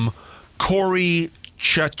from Corey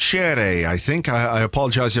Chachere, I think. I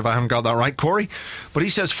apologise if I haven't got that right, Corey. But he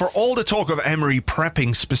says, for all the talk of Emery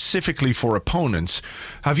prepping specifically for opponents,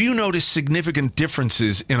 have you noticed significant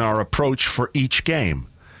differences in our approach for each game?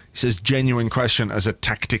 He says, genuine question as a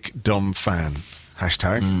tactic dumb fan.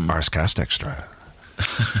 Hashtag Arscast Extra.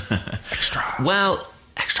 Extra. Well,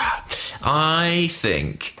 extra. I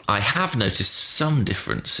think I have noticed some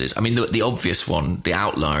differences. The obvious one, the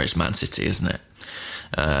outlier, is Man City, isn't it?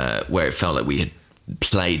 Where it felt like we had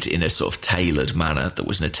played in a sort of tailored manner that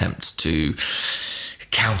was an attempt to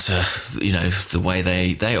counter, the way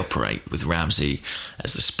they operate, with Ramsey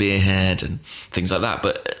as the spearhead and things like that.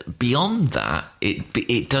 But beyond that,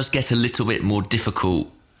 it does get a little bit more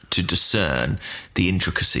difficult to discern the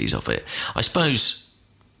intricacies of it. I suppose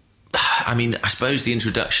the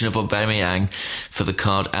introduction of Aubameyang for the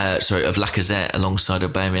of Lacazette alongside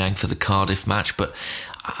Aubameyang for the Cardiff match, but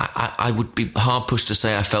I would be hard pushed to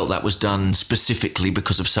say I felt that was done specifically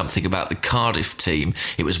because of something about the Cardiff team.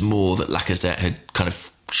 It was more that Lacazette had kind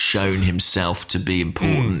of shown himself to be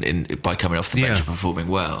important by coming off the bench and performing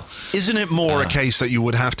well. Isn't it more a case that you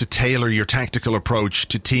would have to tailor your tactical approach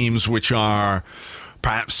to teams which are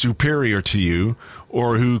perhaps superior to you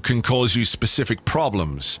or who can cause you specific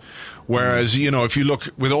problems? Whereas, if you look,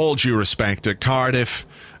 with all due respect, at Cardiff,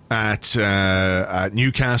 at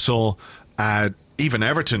Newcastle, at even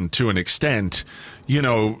Everton to an extent,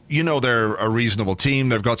 they're a reasonable team.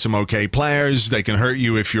 They've got some okay players. They can hurt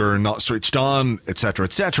you if you're not switched on, etc.,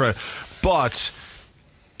 etc. But,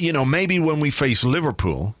 maybe when we face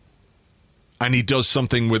Liverpool and he does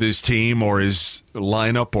something with his team or his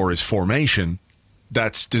lineup or his formation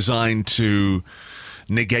that's designed to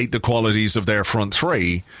negate the qualities of their front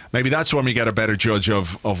three, maybe that's when we get a better judge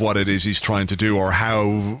of what it is he's trying to do or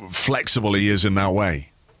how flexible he is in that way.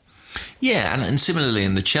 Yeah, and similarly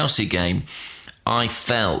in the Chelsea game, I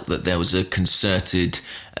felt that there was a concerted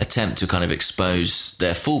attempt to kind of expose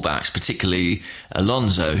their fullbacks, particularly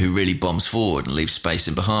Alonso, who really bombs forward and leaves space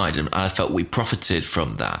in behind, and I felt we profited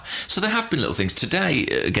from that. So there have been little things. Today,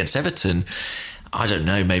 against Everton, I don't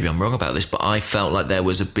know, maybe I'm wrong about this, but I felt like there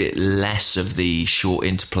was a bit less of the short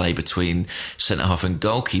interplay between centre-half and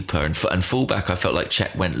goalkeeper, and fullback. I felt like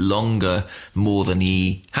Cech went longer more than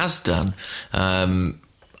he has done.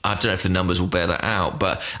 I don't know if the numbers will bear that out,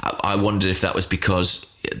 but I wondered if that was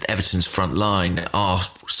because Everton's front line are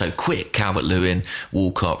so quick. Calvert-Lewin,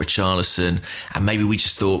 Walcott, Richarlison, and maybe we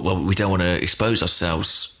just thought, well, we don't want to expose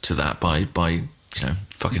ourselves to that by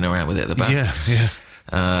fucking around with it at the back.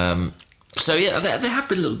 Yeah. So yeah, there have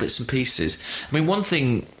been little bits and pieces. I mean, one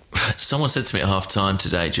thing someone said to me at half-time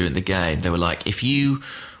today during the game, they were like, if you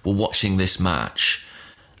were watching this match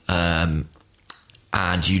and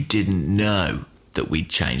you didn't know that we'd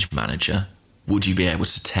changed manager, would you be able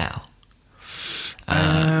to tell?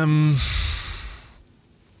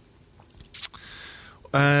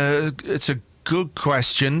 It's a good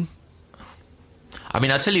question. I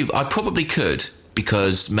mean, I tell you, I probably could,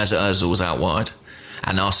 because Mesut Ozil was out wide,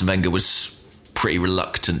 and Arsene Wenger was pretty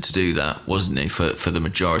reluctant to do that, wasn't he, for the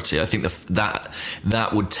majority? I think that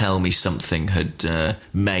would tell me something had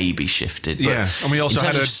maybe shifted. But yeah, and we also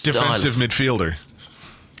had a defensive midfielder.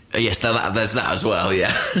 Yes, there's that as well,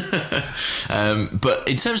 yeah. But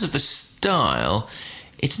in terms of the style,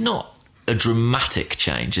 it's not a dramatic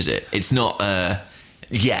change, is it? It's not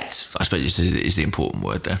yet, I suppose is the important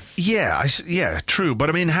word there. Yeah, true. But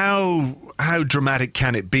I mean, how dramatic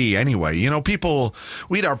can it be anyway?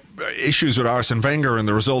 We had our issues with Arsene Wenger and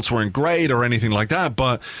the results weren't great or anything like that,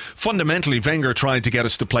 but fundamentally Wenger tried to get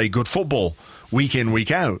us to play good football week in,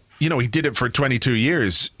 week out. He did it for 22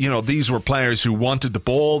 years. These were players who wanted the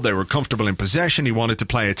ball. They were comfortable in possession. He wanted to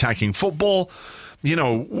play attacking football.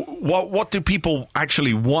 What do people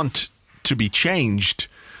actually want to be changed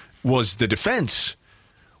was the defence.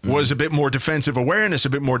 Was a bit more defensive awareness, a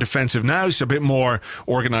bit more defensive nous, a bit more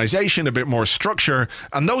organisation, a bit more structure.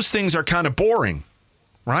 And those things are kind of boring,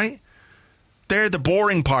 right? They're the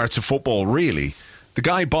boring parts of football, really. The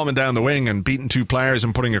guy bombing down the wing and beating two players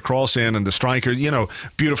and putting a cross in, and the striker,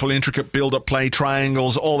 beautiful, intricate build-up play,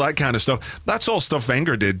 triangles, all that kind of stuff. That's all stuff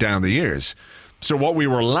Wenger did down the years. So what we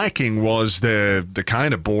were lacking was the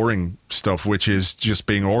kind of boring stuff, which is just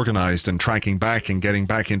being organised and tracking back and getting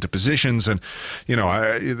back into positions. And,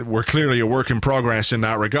 we're clearly a work in progress in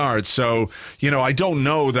that regard. So, I don't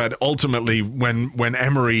know that ultimately when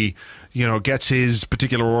Emery gets his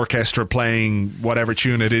particular orchestra playing whatever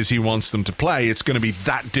tune it is he wants them to play, it's going to be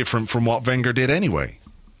that different from what Wenger did anyway.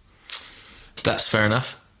 That's fair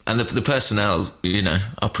enough. And the personnel,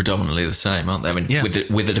 are predominantly the same, aren't they? I mean,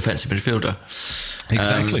 with the defensive midfielder.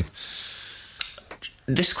 Exactly.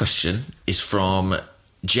 This question is from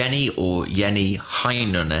Jenny or Jenny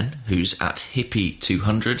Heinonen, who's at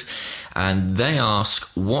Hippie200, and they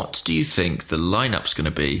ask, what do you think the lineup's going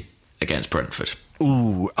to be against Brentford?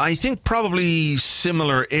 Ooh, I think probably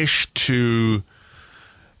similar-ish to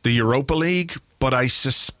the Europa League, but I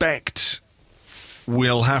suspect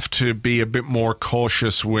we'll have to be a bit more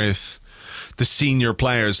cautious with the senior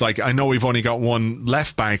players. Like, I know we've only got one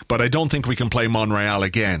left back, but I don't think we can play Monreal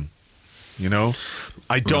again.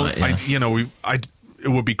 I don't. Right, yeah. it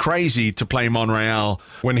would be crazy to play Monreal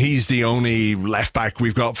when he's the only left back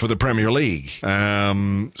we've got for the Premier League.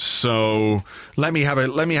 So let me have a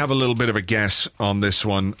little bit of a guess on this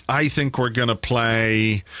one. I think we're going to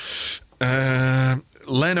play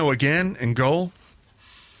Leno again in goal.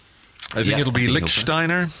 I think it'll be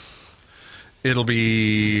Lichtsteiner. It'll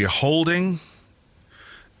be Holding.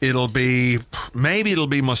 It'll be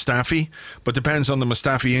Mustafi, but depends on the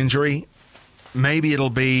Mustafi injury. Maybe it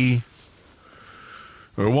won't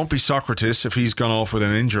be Socrates if he's gone off with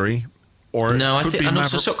an injury. Or no,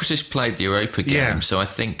 also Socrates played the Europa game, so I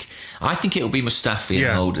think it'll be Mustafi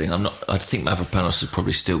and Holding. I think Mavropanos would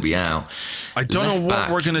probably still be out. I don't know what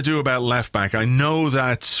we're going to do about left back. I know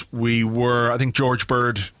that I think George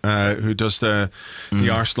Bird, who does the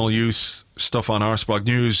Arsenal youth stuff on Arseblog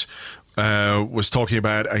News, was talking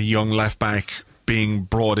about a young left back being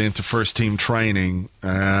brought into first team training.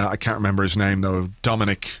 I can't remember his name though.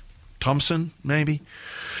 Dominic Thompson, maybe.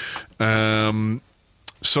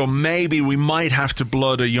 So maybe we might have to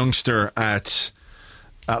blood a youngster at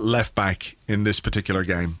left back in this particular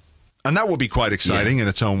game. And that would be quite exciting in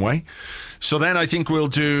its own way. So then I think we'll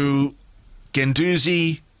do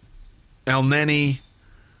Guendouzi, Elneny,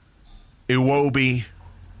 Iwobi,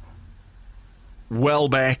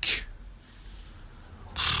 Welbeck.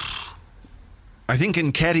 I think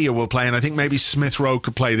Nketiah will play, and I think maybe Smith Rowe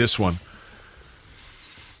could play this one.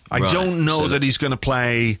 I don't know that he's going to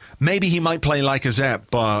play. Maybe he might play Lacazette,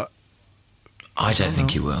 but I don't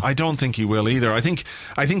think he will. I don't think he will either. I think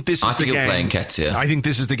this is the game. He'll play Nketiah. I think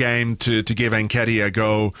this is the game to give Nketiah a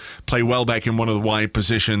go. Play Welbeck in one of the wide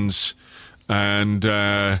positions, and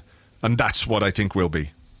that's what I think will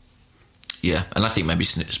be. Yeah, and I think maybe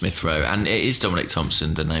Smith Rowe, and it is Dominic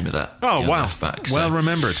Thompson, the name of that. Oh wow, left back, well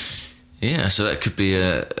remembered. Yeah, so that could be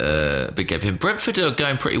a big game for him. Brentford are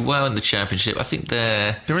going pretty well in the Championship. I think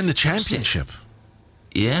they're in the Championship.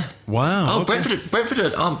 Yeah. Wow. Oh, okay.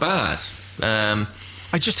 Brentford aren't bad.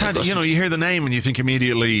 I just had, you hear the name and you think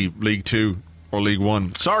immediately League Two or League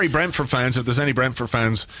One. Sorry, Brentford fans, if there's any Brentford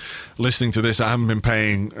fans listening to this, I haven't been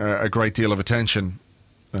paying a great deal of attention.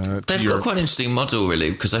 They've got quite an interesting model,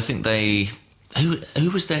 really, because I think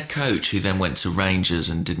who was their coach who then went to Rangers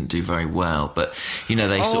and didn't do very well? But,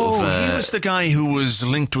 they sort of... he was the guy who was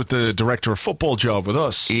linked with the director of football job with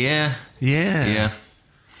us. Yeah.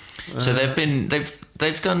 So they've built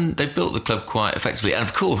the club quite effectively. And,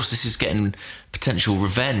 of course, this is getting potential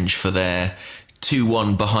revenge for their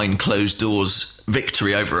 2-1 behind closed doors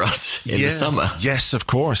victory over us in the summer. Yes, of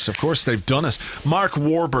course. Of course, they've done it. Mark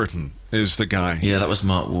Warburton is the guy. Yeah, that was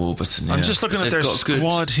Mark Warburton. Yeah. I'm just looking at their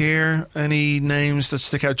squad here. Any names that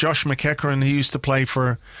stick out? Josh McEachran, he used to play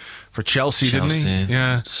for Chelsea, didn't he?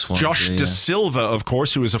 Yeah. Swansea, Josh Da Silva, of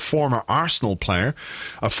course, who is a former Arsenal player,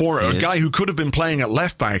 a guy who could have been playing at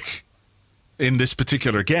left back in this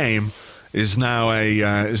particular game, is now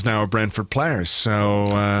a Brentford player. So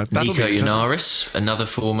that'll Nico be Yanaris, another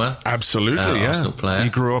former Arsenal player. He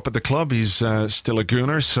grew up at the club. He's still a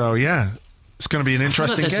Gooner. So yeah, it's going to be an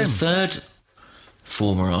interesting game. There's a third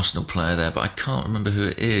former Arsenal player there, but I can't remember who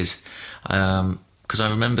it is, because I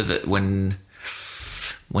remember that when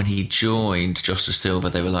he joined Josh Da Silva,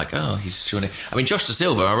 they were like, "Oh, he's joining." I mean, Josh Da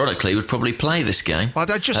Silva, ironically, would probably play this game. But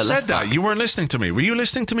I just said that. You weren't listening to me. Were you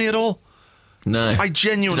listening to me at all? No. I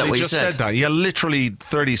genuinely just said that. Yeah, literally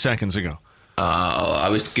 30 seconds ago. I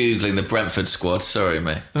was Googling the Brentford squad. Sorry,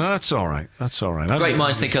 mate. No, that's all right. Great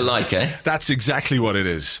minds think alike, eh? That's exactly what it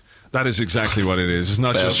is. That is exactly what it is. It's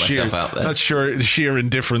not just sheer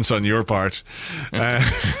indifference on your part. All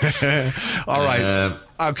right.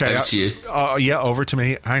 Okay. Over to you. Over to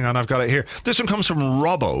me. Hang on, I've got it here. This one comes from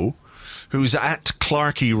Robbo, who's at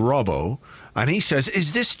Clarky Robbo. And he says,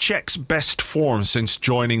 is this Cech's best form since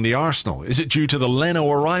joining the Arsenal? Is it due to the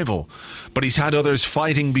Leno arrival? But he's had others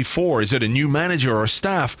fighting before. Is it a new manager or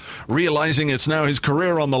staff realising it's now his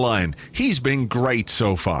career on the line? He's been great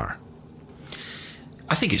so far.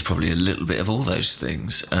 I think it's probably a little bit of all those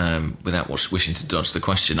things, without wishing to dodge the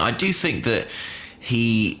question. I do think that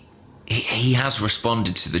he has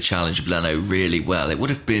responded to the challenge of Leno really well. It would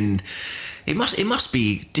have been... It must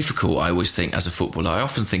be difficult, I always think, as a footballer. I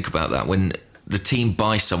often think about that when the team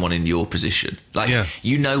buy someone in your position.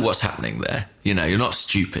 You know what's happening there. You're not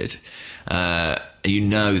stupid. You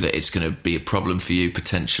know that it's going to be a problem for you,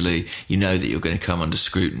 potentially. You know that you're going to come under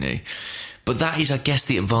scrutiny. But that is, I guess,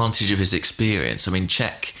 the advantage of his experience. I mean,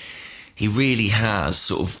 Cech, he really has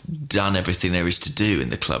sort of done everything there is to do in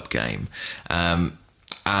the club game. And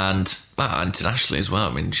internationally as well.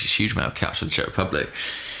 I mean, huge amount of caps for the Czech Republic.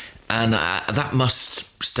 And that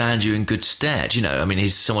must stand you in good stead. I mean,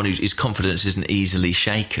 he's someone whose confidence isn't easily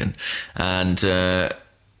shaken. And I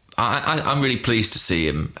I'm really pleased to see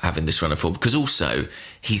him having this run of form, because also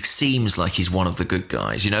he seems like he's one of the good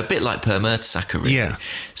guys. A bit like Per Mertesacker, really. Yeah.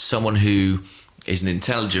 Someone who is an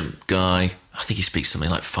intelligent guy. I think he speaks something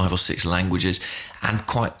like 5 or 6 languages, and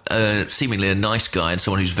quite seemingly a nice guy, and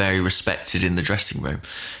someone who's very respected in the dressing room.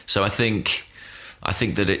 So I think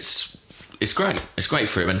that it's great. It's great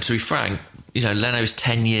for him. And to be frank, Leno's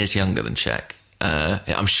 10 years younger than Cech.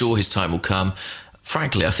 I'm sure his time will come.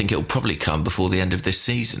 Frankly, I think it will probably come before the end of this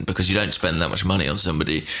season, because you don't spend that much money on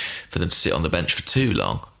somebody for them to sit on the bench for too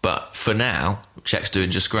long. But for now, Cech's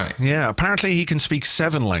doing just great. Yeah, apparently he can speak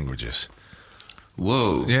 7 languages.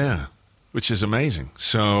 Whoa. Yeah, which is amazing.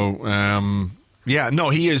 So,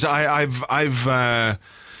 he is. I've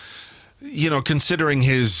considering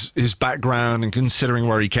his background and considering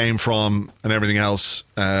where he came from and everything else,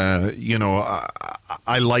 I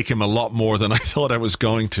like him a lot more than I thought I was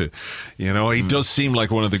going to. He does seem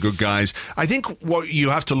like one of the good guys. I think what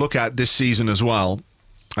you have to look at this season as well,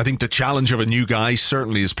 I think the challenge of a new guy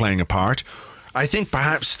certainly is playing a part. I think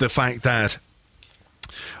perhaps the fact that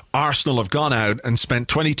Arsenal have gone out and spent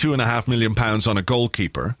 £22.5 million on a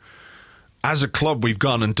goalkeeper. As a club, we've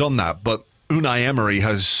gone and done that, but Unai Emery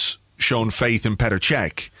has shown faith in Petr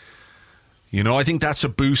Cech. I think that's a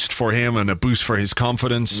boost for him and a boost for his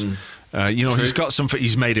confidence. He's got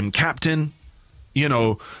he's made him captain.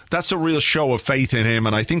 That's a real show of faith in him,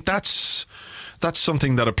 and I think that's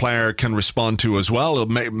something that a player can respond to as well.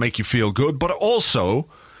 It'll make you feel good, but also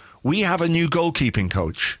we have a new goalkeeping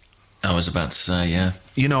coach. I was about to say, yeah.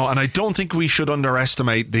 And I don't think we should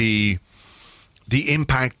underestimate the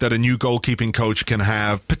impact that a new goalkeeping coach can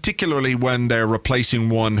have, particularly when they're replacing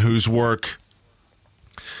one whose work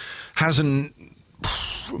hasn't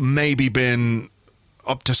maybe been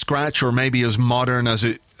up to scratch or maybe as modern as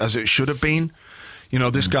it should have been.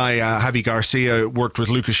 This guy, Javi Garcia, worked with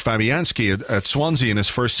Lukasz Fabianski at Swansea in his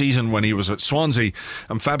first season when he was at Swansea,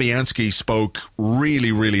 and Fabianski spoke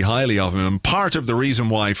really, really highly of him. And part of the reason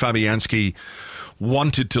why Fabianski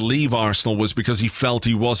wanted to leave Arsenal was because he felt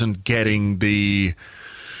he wasn't getting the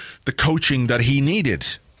coaching that he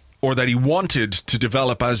needed or that he wanted to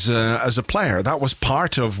develop as a player. That was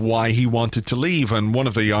part of why he wanted to leave. And one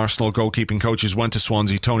of the Arsenal goalkeeping coaches went to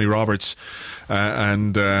Swansea, Tony Roberts,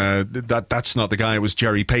 and that's not the guy. It was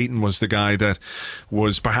Jerry Payton was the guy that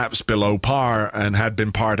was perhaps below par and had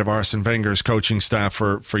been part of Arsene Wenger's coaching staff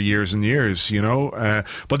for years and years,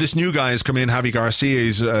 But this new guy has come in, Javi Garcia.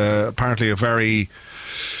 He's apparently a very...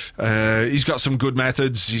 he's got some good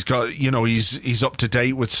methods. He's got, he's up to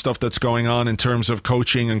date with stuff that's going on in terms of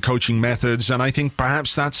coaching and coaching methods. And I think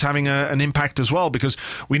perhaps that's having an impact as well, because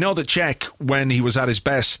we know that Cech, when he was at his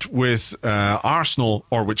best with Arsenal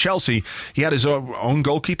or with Chelsea, he had his own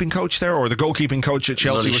goalkeeping coach there, or the goalkeeping coach at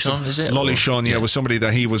Chelsea. Lolly Shawn, was somebody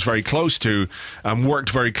that he was very close to and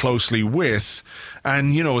worked very closely with.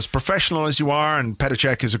 And, as professional as you are, and Petr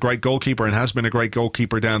Cech is a great goalkeeper and has been a great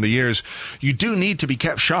goalkeeper down the years, you do need to be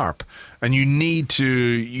kept sharp. And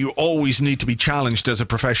you always need to be challenged as a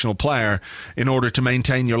professional player in order to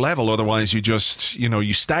maintain your level. Otherwise, you just,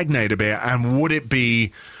 you stagnate a bit. And would it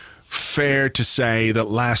be fair to say that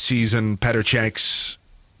last season Petr Cech's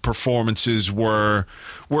performances were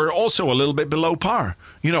also a little bit below par?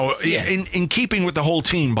 In keeping with the whole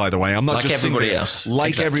team, by the way. I'm not like just everybody else.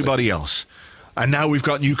 Like everybody else. And now we've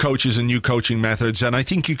got new coaches and new coaching methods, and I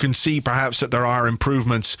think you can see perhaps that there are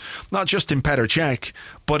improvements, not just in Petr Cech,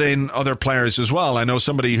 but in other players as well. I know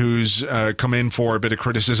somebody who's come in for a bit of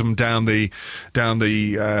criticism down the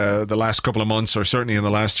last couple of months, or certainly in the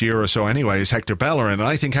last year or so anyway, is Hector Bellerin. And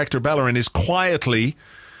I think Hector Bellerin is quietly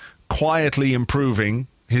improving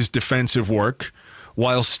his defensive work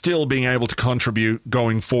while still being able to contribute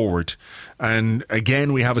going forward. And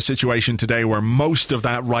again, we have a situation today where most of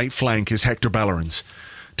that right flank is Hector Bellerin's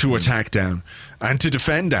to attack down and to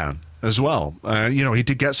defend down as well. He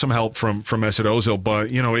did get some help from Mesut Ozil, but,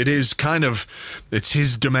 it is it's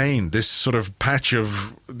his domain, this sort of patch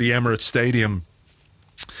of the Emirates Stadium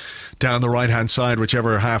down the right-hand side,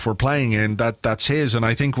 whichever half we're playing in, that's his. And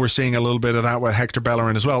I think we're seeing a little bit of that with Hector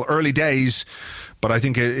Bellerin as well. Early days, but I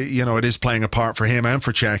think, it is playing a part for him and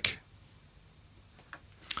for Cech.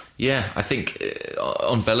 Yeah, I think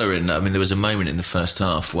on Bellerin, there was a moment in the first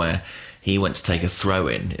half where he went to take a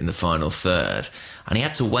throw-in the final third, and he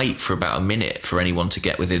had to wait for about a minute for anyone to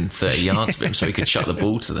get within 30 yards of him so he could chuck the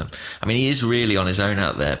ball to them. He is really on his own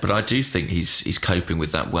out there, but I do think he's coping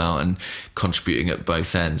with that well and contributing at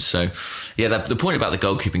both ends. So, yeah, the point about the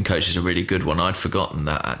goalkeeping coach is a really good one. I'd forgotten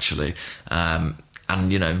that, actually.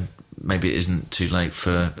 Maybe it isn't too late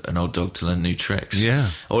for an old dog to learn new tricks. Yeah.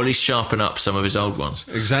 Or at least sharpen up some of his old ones.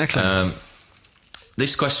 Exactly.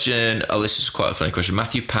 this question, this is quite a funny question.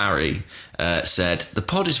 Matthew Parry said, the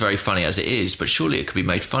pod is very funny as it is, but surely it could be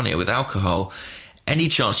made funnier with alcohol. Any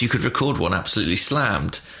chance you could record one absolutely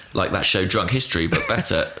slammed, like that show Drunk History, but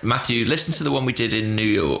better? Matthew, listen to the one we did in New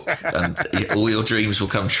York, and all your dreams will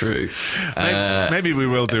come true. Maybe we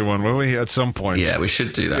will do one, will we? At some point. Yeah, we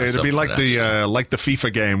should do that. Yeah, it'll be like the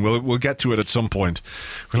FIFA game. We'll get to it at some point.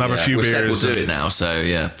 We'll have a few beers. We'll do it now. So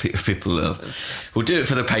yeah, people we'll do it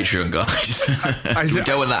for the Patreon guys. We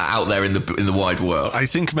don't want that out there in the wide world. I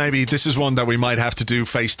think maybe this is one that we might have to do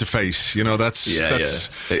face to face. You know, that's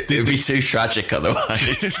it would be too tragic otherwise.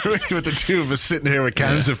 With the two of us sitting here with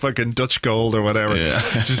cans of fucking Dutch Gold or whatever,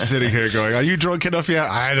 just sitting here going, "Are you drunk enough yet?"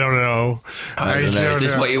 I don't know. I don't know. Is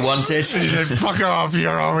this what you wanted? He said, "Fuck off!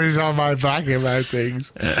 You're always on my back about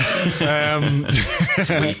things."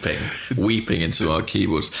 Weeping into our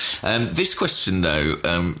keyboards. This question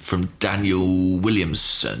though, from Daniel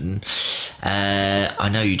Williamson. I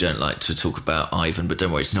know you don't like to talk about Ivan, but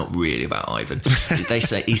don't worry, it's not really about Ivan.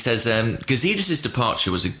 He says Gazidis'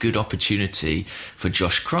 departure was a good opportunity for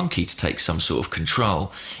Josh Kroenke to take some sort of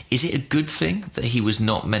control. Is it a good thing that he was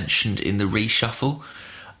not mentioned in the reshuffle?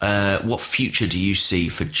 What future do you see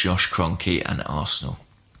for Josh Kroenke and Arsenal?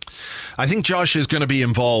 I think Josh is going to be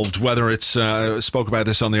involved, whether it's, spoke about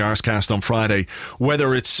this on the Arscast on Friday,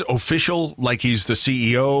 whether it's official, like he's the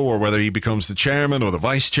CEO, or whether he becomes the chairman or the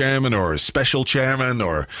vice chairman or a special chairman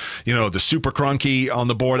or, you know, the super Kroenke on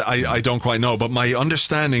the board. I don't quite know. But my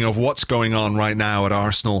understanding of what's going on right now at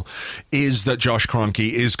Arsenal is that Josh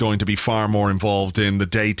Kroenke is going to be far more involved in the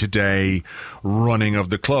day-to-day running of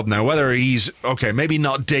the club. Now, whether he's, maybe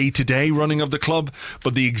not day-to-day running of the club,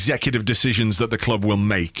 but the executive decisions that the club will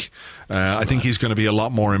make. I think he's going to be a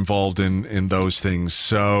lot more involved in those things.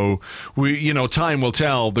 So, time will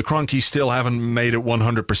tell. The Kroenkes still haven't made it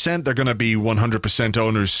 100%. They're going to be 100%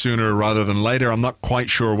 owners sooner rather than later. I'm not quite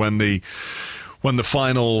sure when the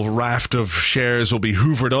final raft of shares will be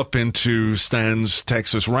hoovered up into Stan's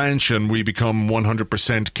Texas Ranch and we become 100%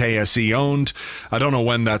 KSE owned. I don't know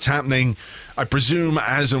when that's happening. I presume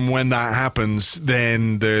as and when that happens,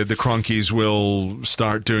 then the Kroenkes will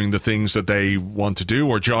start doing the things that they want to do,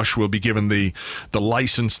 or Josh will be given the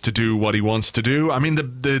license to do what he wants to do. I mean,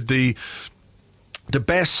 the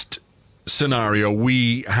best scenario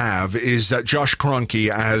we have is that Josh Kroenke,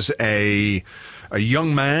 as a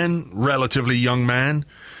young man, relatively young man,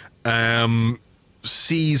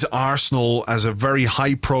 sees Arsenal as a very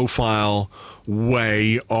high-profile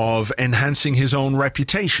way of enhancing his own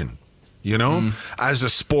reputation. You know, as a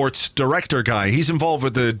sports director guy, he's involved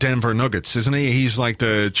with the Denver Nuggets, isn't he? He's like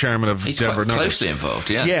the chairman of Denver Nuggets. He's closely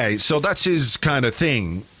involved, yeah. Yeah, so that's his kind of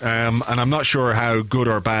thing. And I'm not sure how good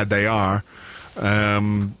or bad they are.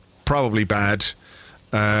 Probably bad.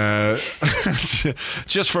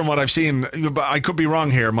 Just from what I've seen, but I could be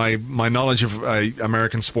wrong here. My knowledge of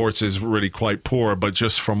American sports is really quite poor, but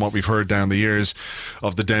just from what we've heard down the years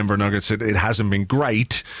of the Denver Nuggets, it hasn't been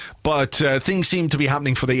great. But things seem to be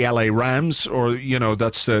happening for the LA Rams, or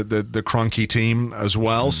that's the Kroenke team as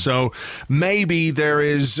well. So maybe there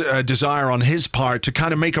is a desire on his part to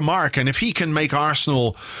kind of make a mark, and if he can make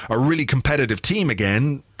Arsenal a really competitive team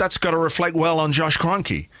again, that's got to reflect well on Josh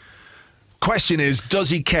Kroenke. Question is, does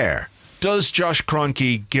he care? Does Josh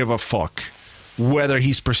Kroenke give a fuck whether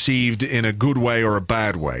he's perceived in a good way or a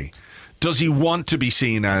bad way? Does he want to be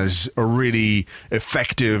seen as a really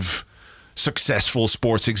effective, successful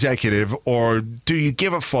sports executive, or do you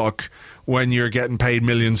give a fuck when you're getting paid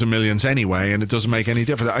millions and millions anyway and it doesn't make any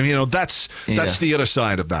difference? I mean, that's the other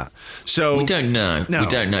side of that. So we don't know. No. We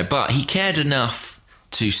don't know. But he cared enough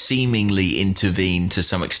to seemingly intervene to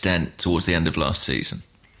some extent towards the end of last season.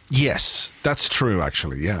 Yes, that's true,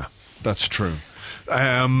 actually. Yeah, that's true.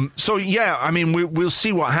 So, yeah, I mean, we'll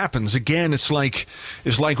see what happens. Again, it's like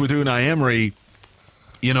with Unai Emery,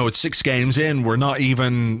 it's 6 games in. We're not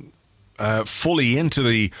even fully into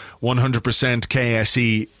the 100%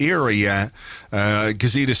 KSE era yet.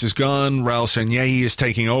 Gazidis is gone. Raul Sanllehi is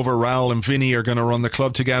taking over. Raul and Vinny are going to run the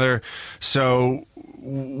club together. So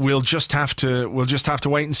we'll just have to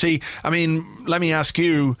wait and see. I mean, let me ask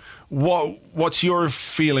you, what's your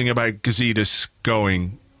feeling about Gazidis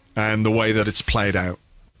going and the way that it's played out?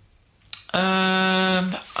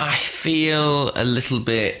 I feel a little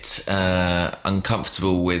bit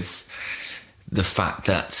uncomfortable with the fact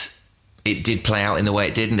that it did play out in the way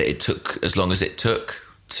it did, and that it took as long as it took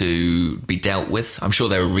to be dealt with. I'm sure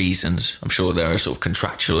there are reasons. I'm sure there are sort of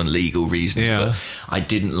contractual and legal reasons, but I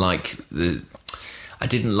didn't like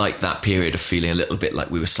that period of feeling a little bit like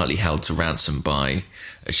we were slightly held to ransom by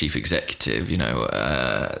a chief executive.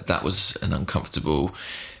 That was an uncomfortable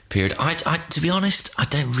period. I to be honest, I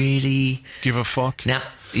don't really give a fuck. Now,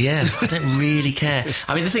 yeah, I don't really care.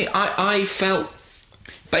 I mean, the thing, I felt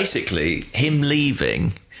basically him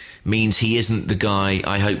leaving means he isn't the guy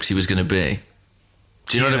I hoped he was going to be.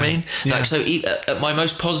 Do you know what I mean? Yeah. Like, so at my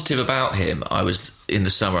most positive about him, I was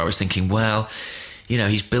thinking, well, you know,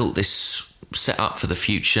 he's built this set up for the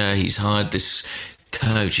future. He's hired this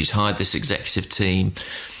coach. He's hired this executive team.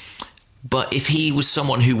 But if he was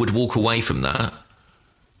someone who would walk away from that,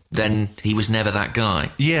 then he was never that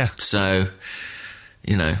guy. Yeah. So,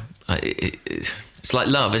 you know, it's like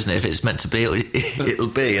love, isn't it? If it's meant to be, it'll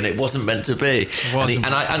be, and it wasn't meant to be.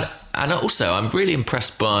 And also, I'm really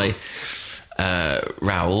impressed by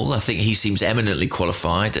Raul. I think he seems eminently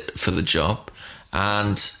qualified for the job,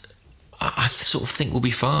 and I sort of think we'll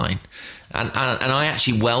be fine. And I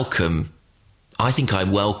actually welcome. I think I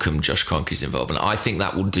welcome Josh Kroenke's involvement. I think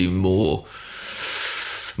that will do more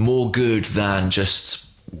good than just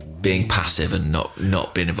being passive and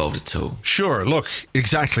not being involved at all. Sure, look,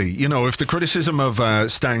 exactly. You know, if the criticism of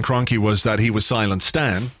Stan Kroenke was that he was Silent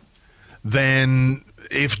Stan, then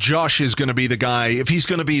if Josh is going to be the guy, if he's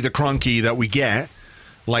going to be the Kroenke that we get,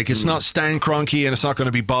 like it's not Stan Kroenke and it's not going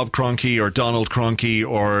to be Bob Kroenke or Donald Kroenke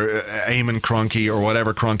or Eamon Kroenke or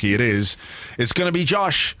whatever Kroenke it is, it's going to be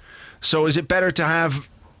Josh. So is it better to have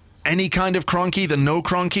any kind of Kroenke than no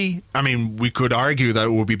Kroenke? I mean, we could argue that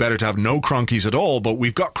it would be better to have no Kroenkes at all, but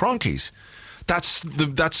we've got Kroenkes. That's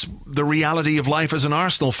the reality of life as an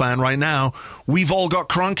Arsenal fan right now. We've all got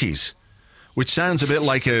Kroenkes, which sounds a bit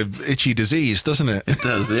like a itchy disease, doesn't it? It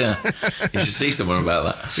does, yeah. You should see someone about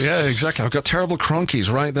that. Yeah, exactly. I've got terrible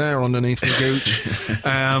Kroenkes right there underneath my gooch.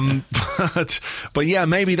 But yeah,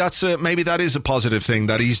 maybe that is a positive thing,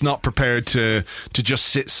 that he's not prepared to just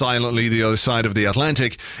sit silently the other side of the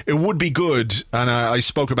Atlantic. It would be good, and I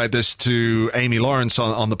spoke about this to Amy Lawrence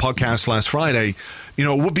on the podcast last Friday. You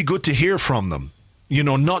know, it would be good to hear from them. You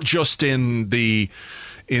know, not just in the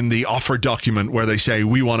offer document where they say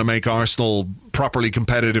we want to make Arsenal properly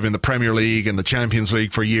competitive in the Premier League and the Champions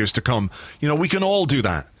League for years to come. You know, we can all do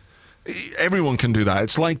that. Everyone can do that.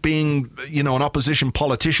 It's like being, you know, an opposition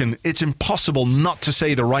politician. It's impossible not to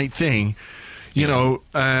say the right thing, you know,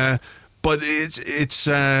 but it's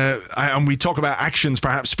and we talk about actions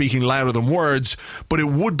perhaps speaking louder than words, but it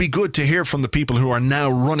would be good to hear from the people who are now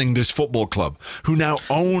running this football club, who now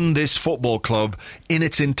own this football club in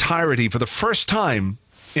its entirety. For the first time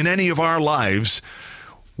in any of our lives,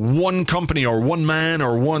 one company or one man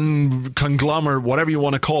or one conglomerate, whatever you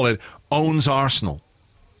want to call it, owns Arsenal.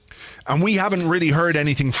 And we haven't really heard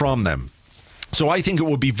anything from them. So I think it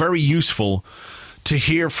would be very useful to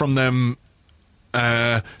hear from them,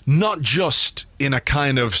 not just in a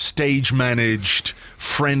kind of stage-managed,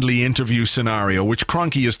 friendly interview scenario, which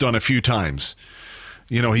Kroenke has done a few times.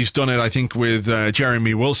 You know, he's done it, I think, with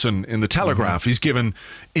Jeremy Wilson in The Telegraph. Mm-hmm. He's given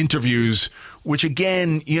interviews which,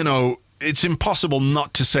 again, you know, it's impossible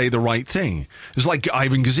not to say the right thing. It's like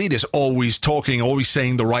Ivan Gazidis, always talking, always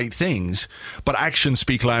saying the right things, but actions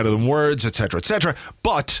speak louder than words, etc., etc.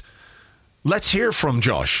 But let's hear from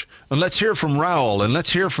Josh, and let's hear from Raul, and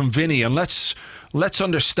let's hear from Vinny, and let's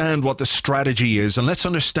understand what the strategy is, and let's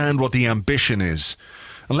understand what the ambition is.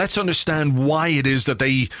 And let's understand why it is that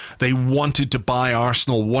they wanted to buy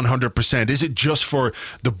Arsenal 100%. Is it just for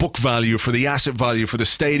the book value, for the asset value, for the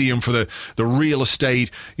stadium, for the real estate,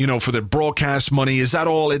 you know, for the broadcast money? Is that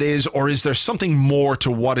all it is? Or is there something more to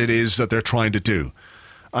what it is that they're trying to do?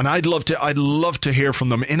 And I'd love to hear from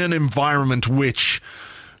them in an environment which,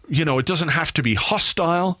 you know, it doesn't have to be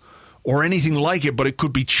hostile or anything like it, but it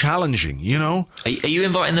could be challenging, you know? Are you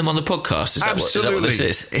inviting them on the podcast? Is Absolutely. That what this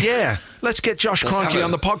is? Yeah. Let's get Josh Kroenke on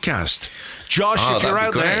the podcast. Josh, if you're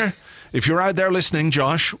out there, if you're out there listening,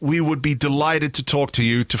 Josh, we would be delighted to talk to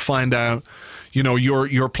you to find out, you know,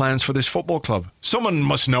 your plans for this football club. Someone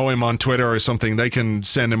must know him on Twitter or something. They can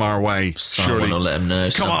send him our way. Someone will let him know.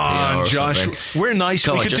 Come on, Josh. We're nice.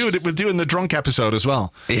 We could do it. We'll do it in the drunk episode as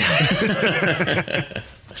well. Yeah.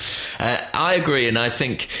 I agree, and I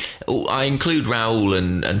think I include Raul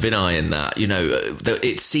and Vinay in that. You know,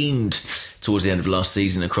 it seemed towards the end of last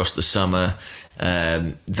season, across the summer,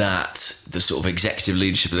 that the sort of executive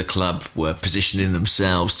leadership of the club were positioning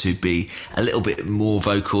themselves to be a little bit more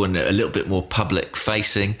vocal and a little bit more public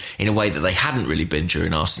facing in a way that they hadn't really been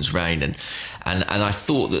during Arsene's reign, and I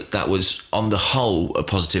thought that was on the whole a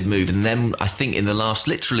positive move. And then I think in the last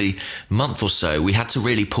literally month or so we had to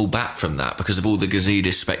really pull back from that because of all the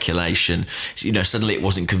Gazidis speculation. You know, suddenly it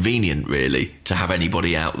wasn't convenient really to have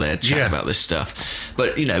anybody out there chat about this stuff,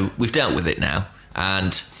 but you know, we've dealt with it now,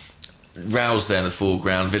 and Raul's there in the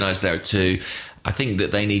foreground, Vinay's there too. I think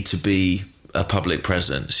that they need to be a public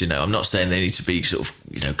presence. I'm not saying they need to be sort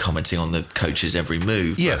of, commenting on the coach's every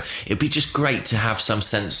move. Yeah. But it'd be just great to have some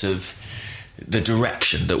sense of the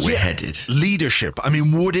direction that we're headed. Leadership. I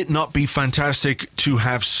mean, would it not be fantastic to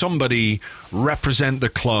have somebody represent the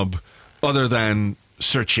club other than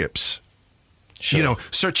Sir Chips? Sure.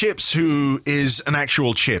 Sir Chips, who is an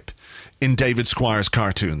actual chip in David Squire's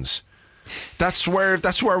cartoons. That's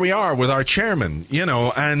where we are with our chairman,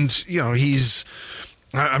 and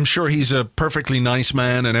I'm sure he's a perfectly nice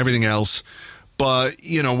man and everything else, but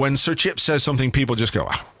when Sir Chips says something, people just go,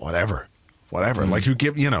 whatever. Like who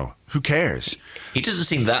cares? He doesn't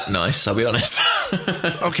seem that nice, I'll be honest.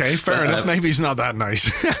 Okay, fair enough. Maybe he's not that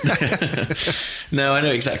nice. No, I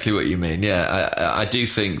know exactly what you mean. Yeah, I do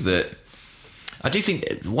think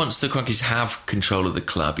once the Kroenkes have control of the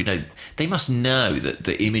club, they must know that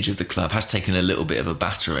the image of the club has taken a little bit of a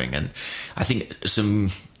battering. And I think some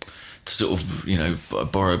sort of,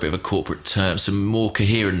 borrow a bit of a corporate term, some more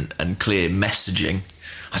coherent and clear messaging,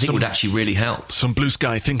 I think would actually really help. Some blue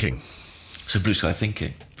sky thinking. Some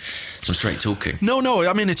straight talking. No,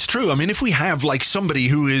 I mean, it's true. I mean, if we have like somebody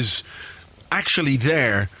who is actually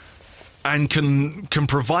there and can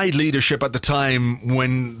provide leadership at the time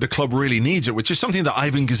when the club really needs it, which is something that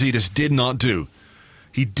Ivan Gazidis did not do.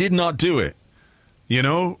 He did not do it.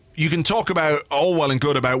 You can talk about all well and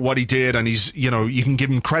good about what he did, and he's, you can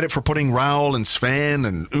give him credit for putting Raul and Sven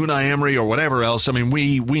and Unai Emery or whatever else. I mean,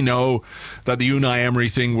 we know that the Unai Emery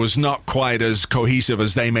thing was not quite as cohesive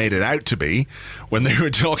as they made it out to be when they were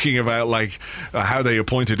talking about how they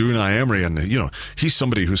appointed Unai Emery, and he's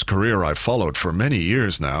somebody whose career I've followed for many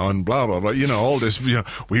years now, and blah blah blah. All this.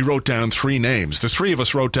 We wrote down 3 names. The 3 of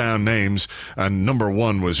us wrote down names, and number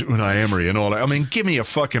 1 was Unai Emery and all that. I mean, give me a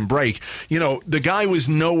fucking break. The guy was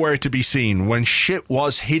nowhere to be seen when shit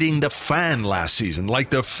was hitting the fan last season.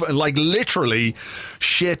 Like literally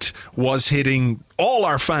shit was hitting all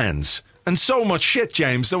our fans. And so much shit,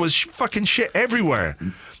 James. There was fucking shit everywhere.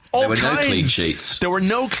 There were no clean sheets. There were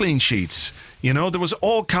no clean sheets. There was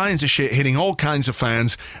all kinds of shit hitting all kinds of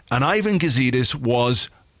fans, and Ivan Gazidis was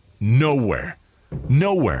nowhere.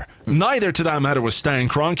 Neither, to that matter, was Stan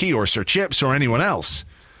Kroenke or Sir Chips or anyone else.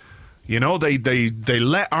 They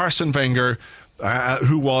let Arsene Wenger,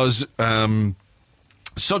 who was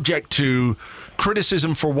subject to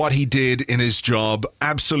criticism for what he did in his job,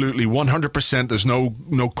 absolutely 100%. There's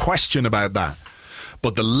no question about that.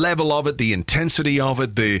 But the level of it, the intensity of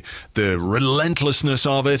it, the relentlessness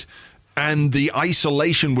of it, and the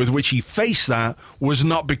isolation with which he faced that was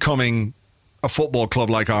not becoming a football club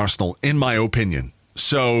like Arsenal, in my opinion.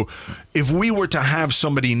 So if we were to have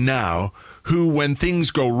somebody now who, when things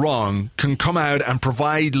go wrong, can come out and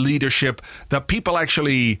provide leadership that people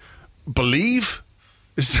actually believe,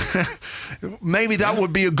 maybe that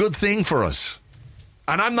would be a good thing for us.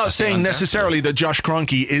 And I'm not saying necessarily that Josh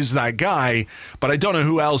Kroenke is that guy, but I don't know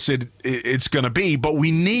who else it's going to be. But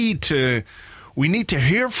we need to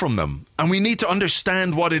hear from them, and we need to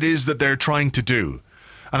understand what it is that they're trying to do.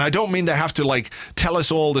 And I don't mean they have to tell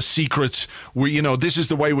us all the secrets. This is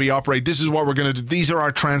the way we operate. This is what we're going to do. These are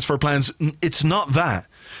our transfer plans. It's not that.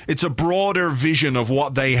 It's a broader vision of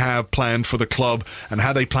what they have planned for the club and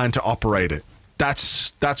how they plan to operate it.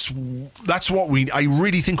 That's what I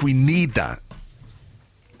really think we need that.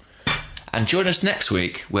 And join us next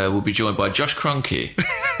week, where we'll be joined by Josh Kroenke.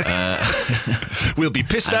 We'll be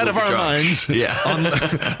pissed out of our minds on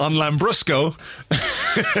Lambrusco.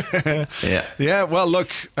 Yeah, well, look,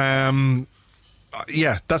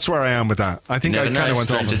 that's where I am with that. I think I kind of went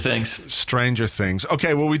Stranger off Things. Stranger Things.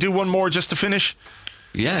 Okay, will we do one more just to finish?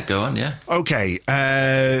 Yeah, go on, yeah. Okay,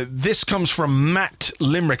 this comes from Matt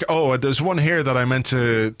Limerick. Oh, there's one here that I meant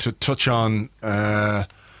to touch on.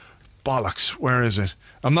 Bollocks, where is it?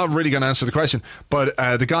 I'm not really going to answer the question, but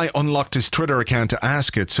the guy unlocked his Twitter account to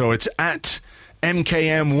ask it. So it's at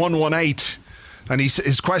MKM118. And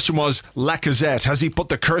his question was, Lacazette, has he put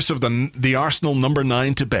the curse of the Arsenal number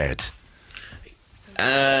 9 to bed?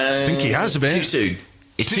 I think he has a bit. Too soon.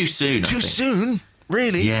 It's too soon, Too soon?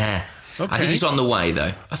 Really? Yeah. Okay. I think he's on the way,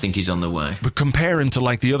 though. I think he's on the way. But compare him to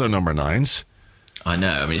the other number 9s. I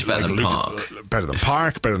know. I mean, it's better than Park. Better than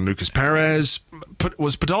Park, better than Lucas Perez.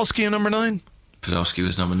 Was Podolski a number 9? Podolski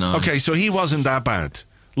was number 9. Okay, so he wasn't that bad.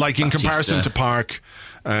 In comparison to Park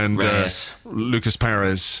and Lucas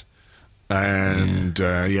Perez and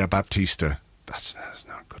Baptista. That's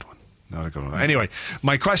not a good one. Not a good one. Anyway,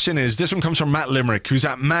 my question is, this one comes from Matt Limerick, who's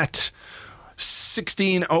at Matt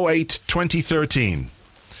 1608-2013.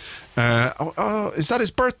 Is that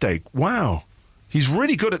his birthday? Wow. He's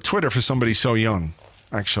really good at Twitter for somebody so young.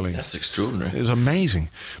 actually. That's extraordinary. It was amazing.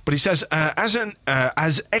 But he says,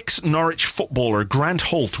 as ex-Norwich footballer Grant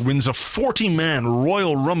Holt wins a 40-man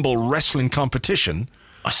Royal Rumble wrestling competition.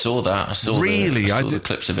 I saw that. I saw the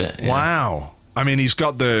clips of it. Yeah. Wow. I mean, he's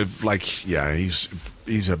got the,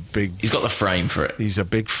 he's a big... He's got the frame for it. He's a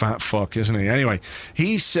big fat fuck, isn't he? Anyway,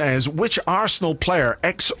 he says, which Arsenal player,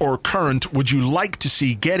 ex or current, would you like to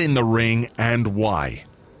see get in the ring and why?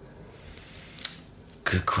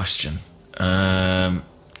 Good question. In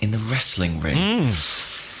the wrestling ring?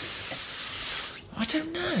 I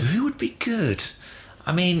don't know. Who would be good?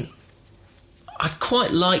 I mean, I'd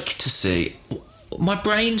quite like to see... My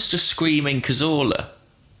brain's just screaming Cazorla.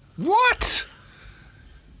 What?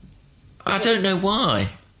 I don't know why.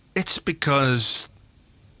 It's because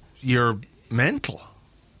you're mental.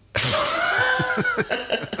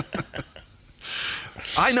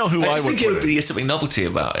 I know who I would think it would be something novelty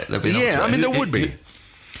about it. Yeah, I mean, there would be.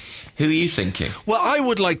 Who are you thinking? Well, I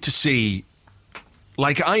would like to see...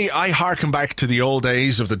 I harken back to the old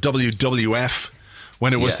days of the WWF,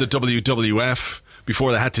 when it was the WWF...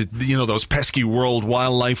 Before they had to, those pesky World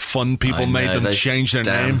Wildlife Fund people made them change their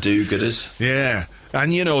name. Do-gooders. Yeah.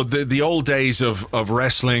 And, the old days of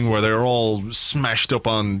wrestling where they're all smashed up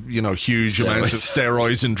on, huge amounts of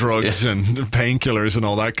steroids and drugs and painkillers and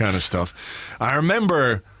all that kind of stuff. I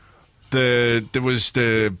remember there was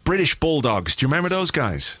the British Bulldogs. Do you remember those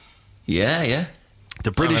guys? Yeah.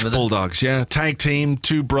 The British Bulldogs, yeah. Tag team,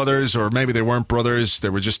 two brothers, or maybe they weren't brothers. They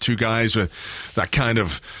were just two guys with that kind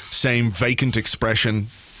of same vacant expression.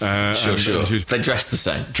 Sure. They dressed the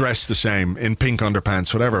same. Dressed the same in pink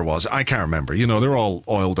underpants, whatever it was. I can't remember. They're all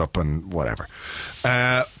oiled up and whatever.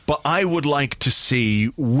 But I would like to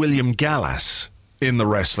see William Gallas in the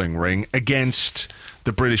wrestling ring against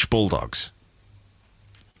the British Bulldogs.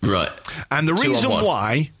 Right. And the reason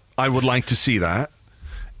why I would like to see that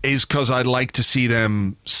is because I'd like to see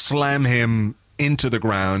them slam him into the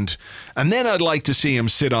ground, and then I'd like to see him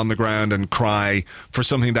sit on the ground and cry for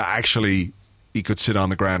something that actually he could sit on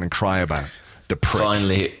the ground and cry about. The prick.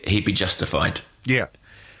 Finally, he'd be justified. Yeah.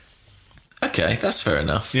 Okay, that's fair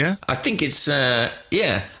enough. Yeah? I think it's,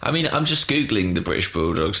 yeah. I mean, I'm just Googling the British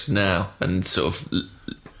Bulldogs now and sort of...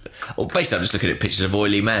 Well, basically, I'm just looking at pictures of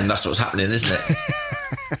oily men. That's what's happening, isn't it?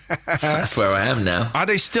 That's where I am now. Are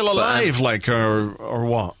they still alive, or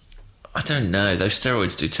what? I don't know. Those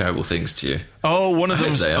steroids do terrible things to you. Oh, one of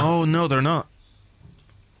them. Oh, no, they're not.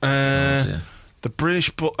 The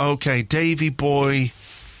British... Okay, Davy Boy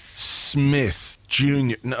Smith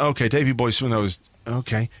Jr. Okay, Davy Boy Smith.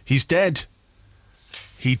 Okay, he's dead.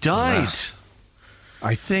 He died.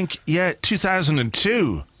 I think,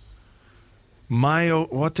 2002.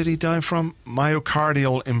 What did he die from?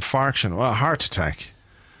 Myocardial infarction. Well, a heart attack.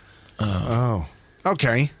 Oh.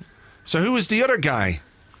 Okay. So who was the other guy?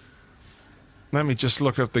 Let me just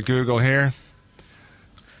look up the Google here.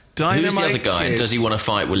 Who's the other guy? And does he want to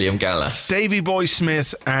fight William Gallas? Davy Boy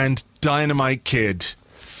Smith and Dynamite Kid.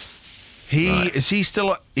 Is he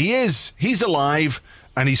still... He is. He's alive,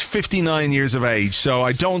 and he's 59 years of age, so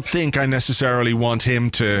I don't think I necessarily want him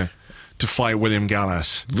to fight William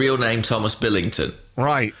Gallas. Real name Thomas Billington.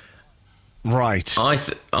 Right. I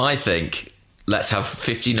think let's have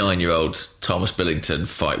 59-year-old Thomas Billington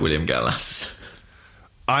fight William Gallas.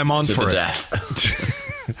 I'm on for it. Death.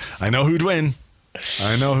 I know who'd win.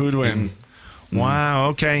 Wow,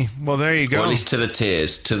 okay. Well, there you go. Or at least to the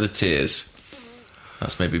tears.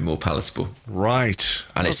 That's maybe more palatable. Right.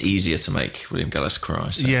 And it's easier to make William Gallas cry.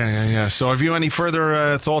 So. Yeah. So have you any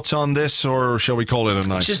further thoughts on this, or shall we call it a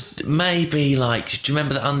night? Just maybe, do you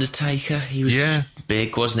remember The Undertaker? He was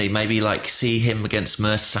big, wasn't he? Maybe, see him against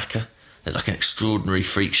Mertesacker. Like an extraordinary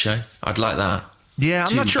freak show. I'd like that. Yeah,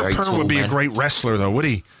 I'm not sure Per would be a great wrestler, though, would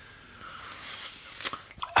he?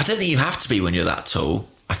 I don't think you have to be when you're that tall.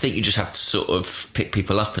 I think you just have to sort of pick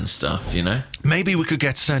people up and stuff, Maybe we could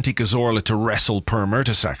get Santi Cazorla to wrestle Per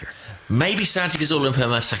Mertesacker. Maybe Santi Cazorla and Per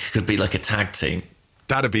Mertesacker could be like a tag team.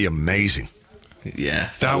 That'd be amazing.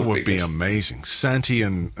 Yeah. That would be amazing. Santi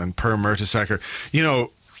and Per Mertesacker.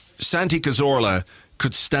 Santi Cazorla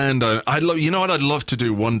could stand on... what I'd love to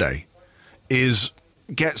do one day is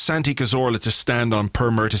get Santi Cazorla to stand on Per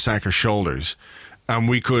Mertesacker's shoulders, and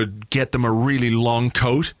we could get them a really long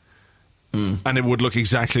coat. And it would look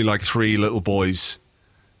exactly like three little boys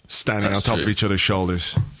standing on top of each other's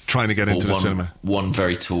shoulders, trying to get into the cinema. One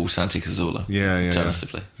very tall Santi Cazorla. Yeah.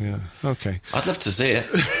 Alternatively. Yeah. Okay. I'd love to see it.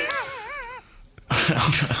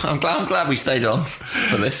 I'm glad we stayed on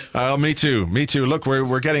for this. Me too. Look,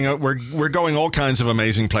 we're going all kinds of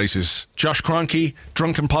amazing places. Josh Kroenke,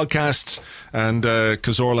 Drunken Podcasts, and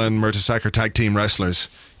Cazorla and Mertesacker tag team wrestlers.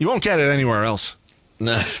 You won't get it anywhere else.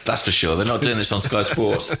 No, that's for sure. They're not doing this on Sky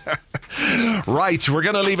Sports. Right, we're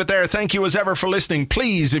going to leave it there. Thank you as ever for listening.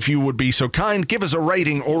 Please, if you would be so kind, give us a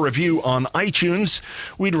rating or review on iTunes.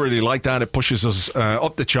 We'd really like that. It pushes us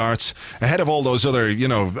up the charts ahead of all those other,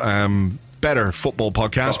 better football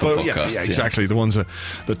podcasts. Yeah, exactly. The ones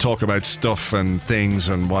that talk about stuff and things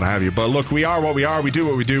and what have you. But look, we are what we are. We do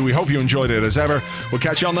what we do. We hope you enjoyed it as ever. We'll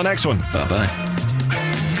catch you on the next one. Bye-bye.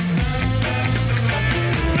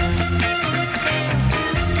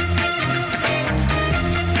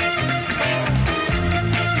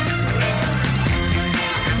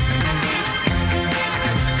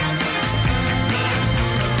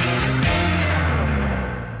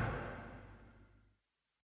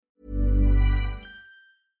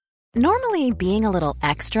 Normally, being a little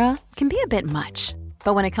extra can be a bit much,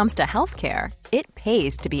 but when it comes to healthcare, it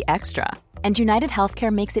pays to be extra. And United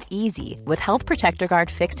Healthcare makes it easy with Health Protector Guard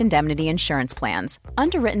fixed indemnity insurance plans.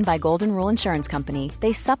 Underwritten by Golden Rule Insurance Company,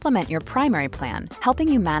 they supplement your primary plan,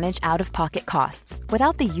 helping you manage out-of-pocket costs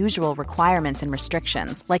without the usual requirements and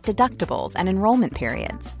restrictions like deductibles and enrollment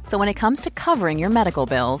periods. So when it comes to covering your medical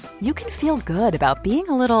bills, you can feel good about being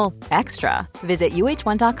a little extra. Visit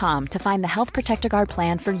UH1.com to find the Health Protector Guard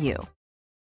plan for you.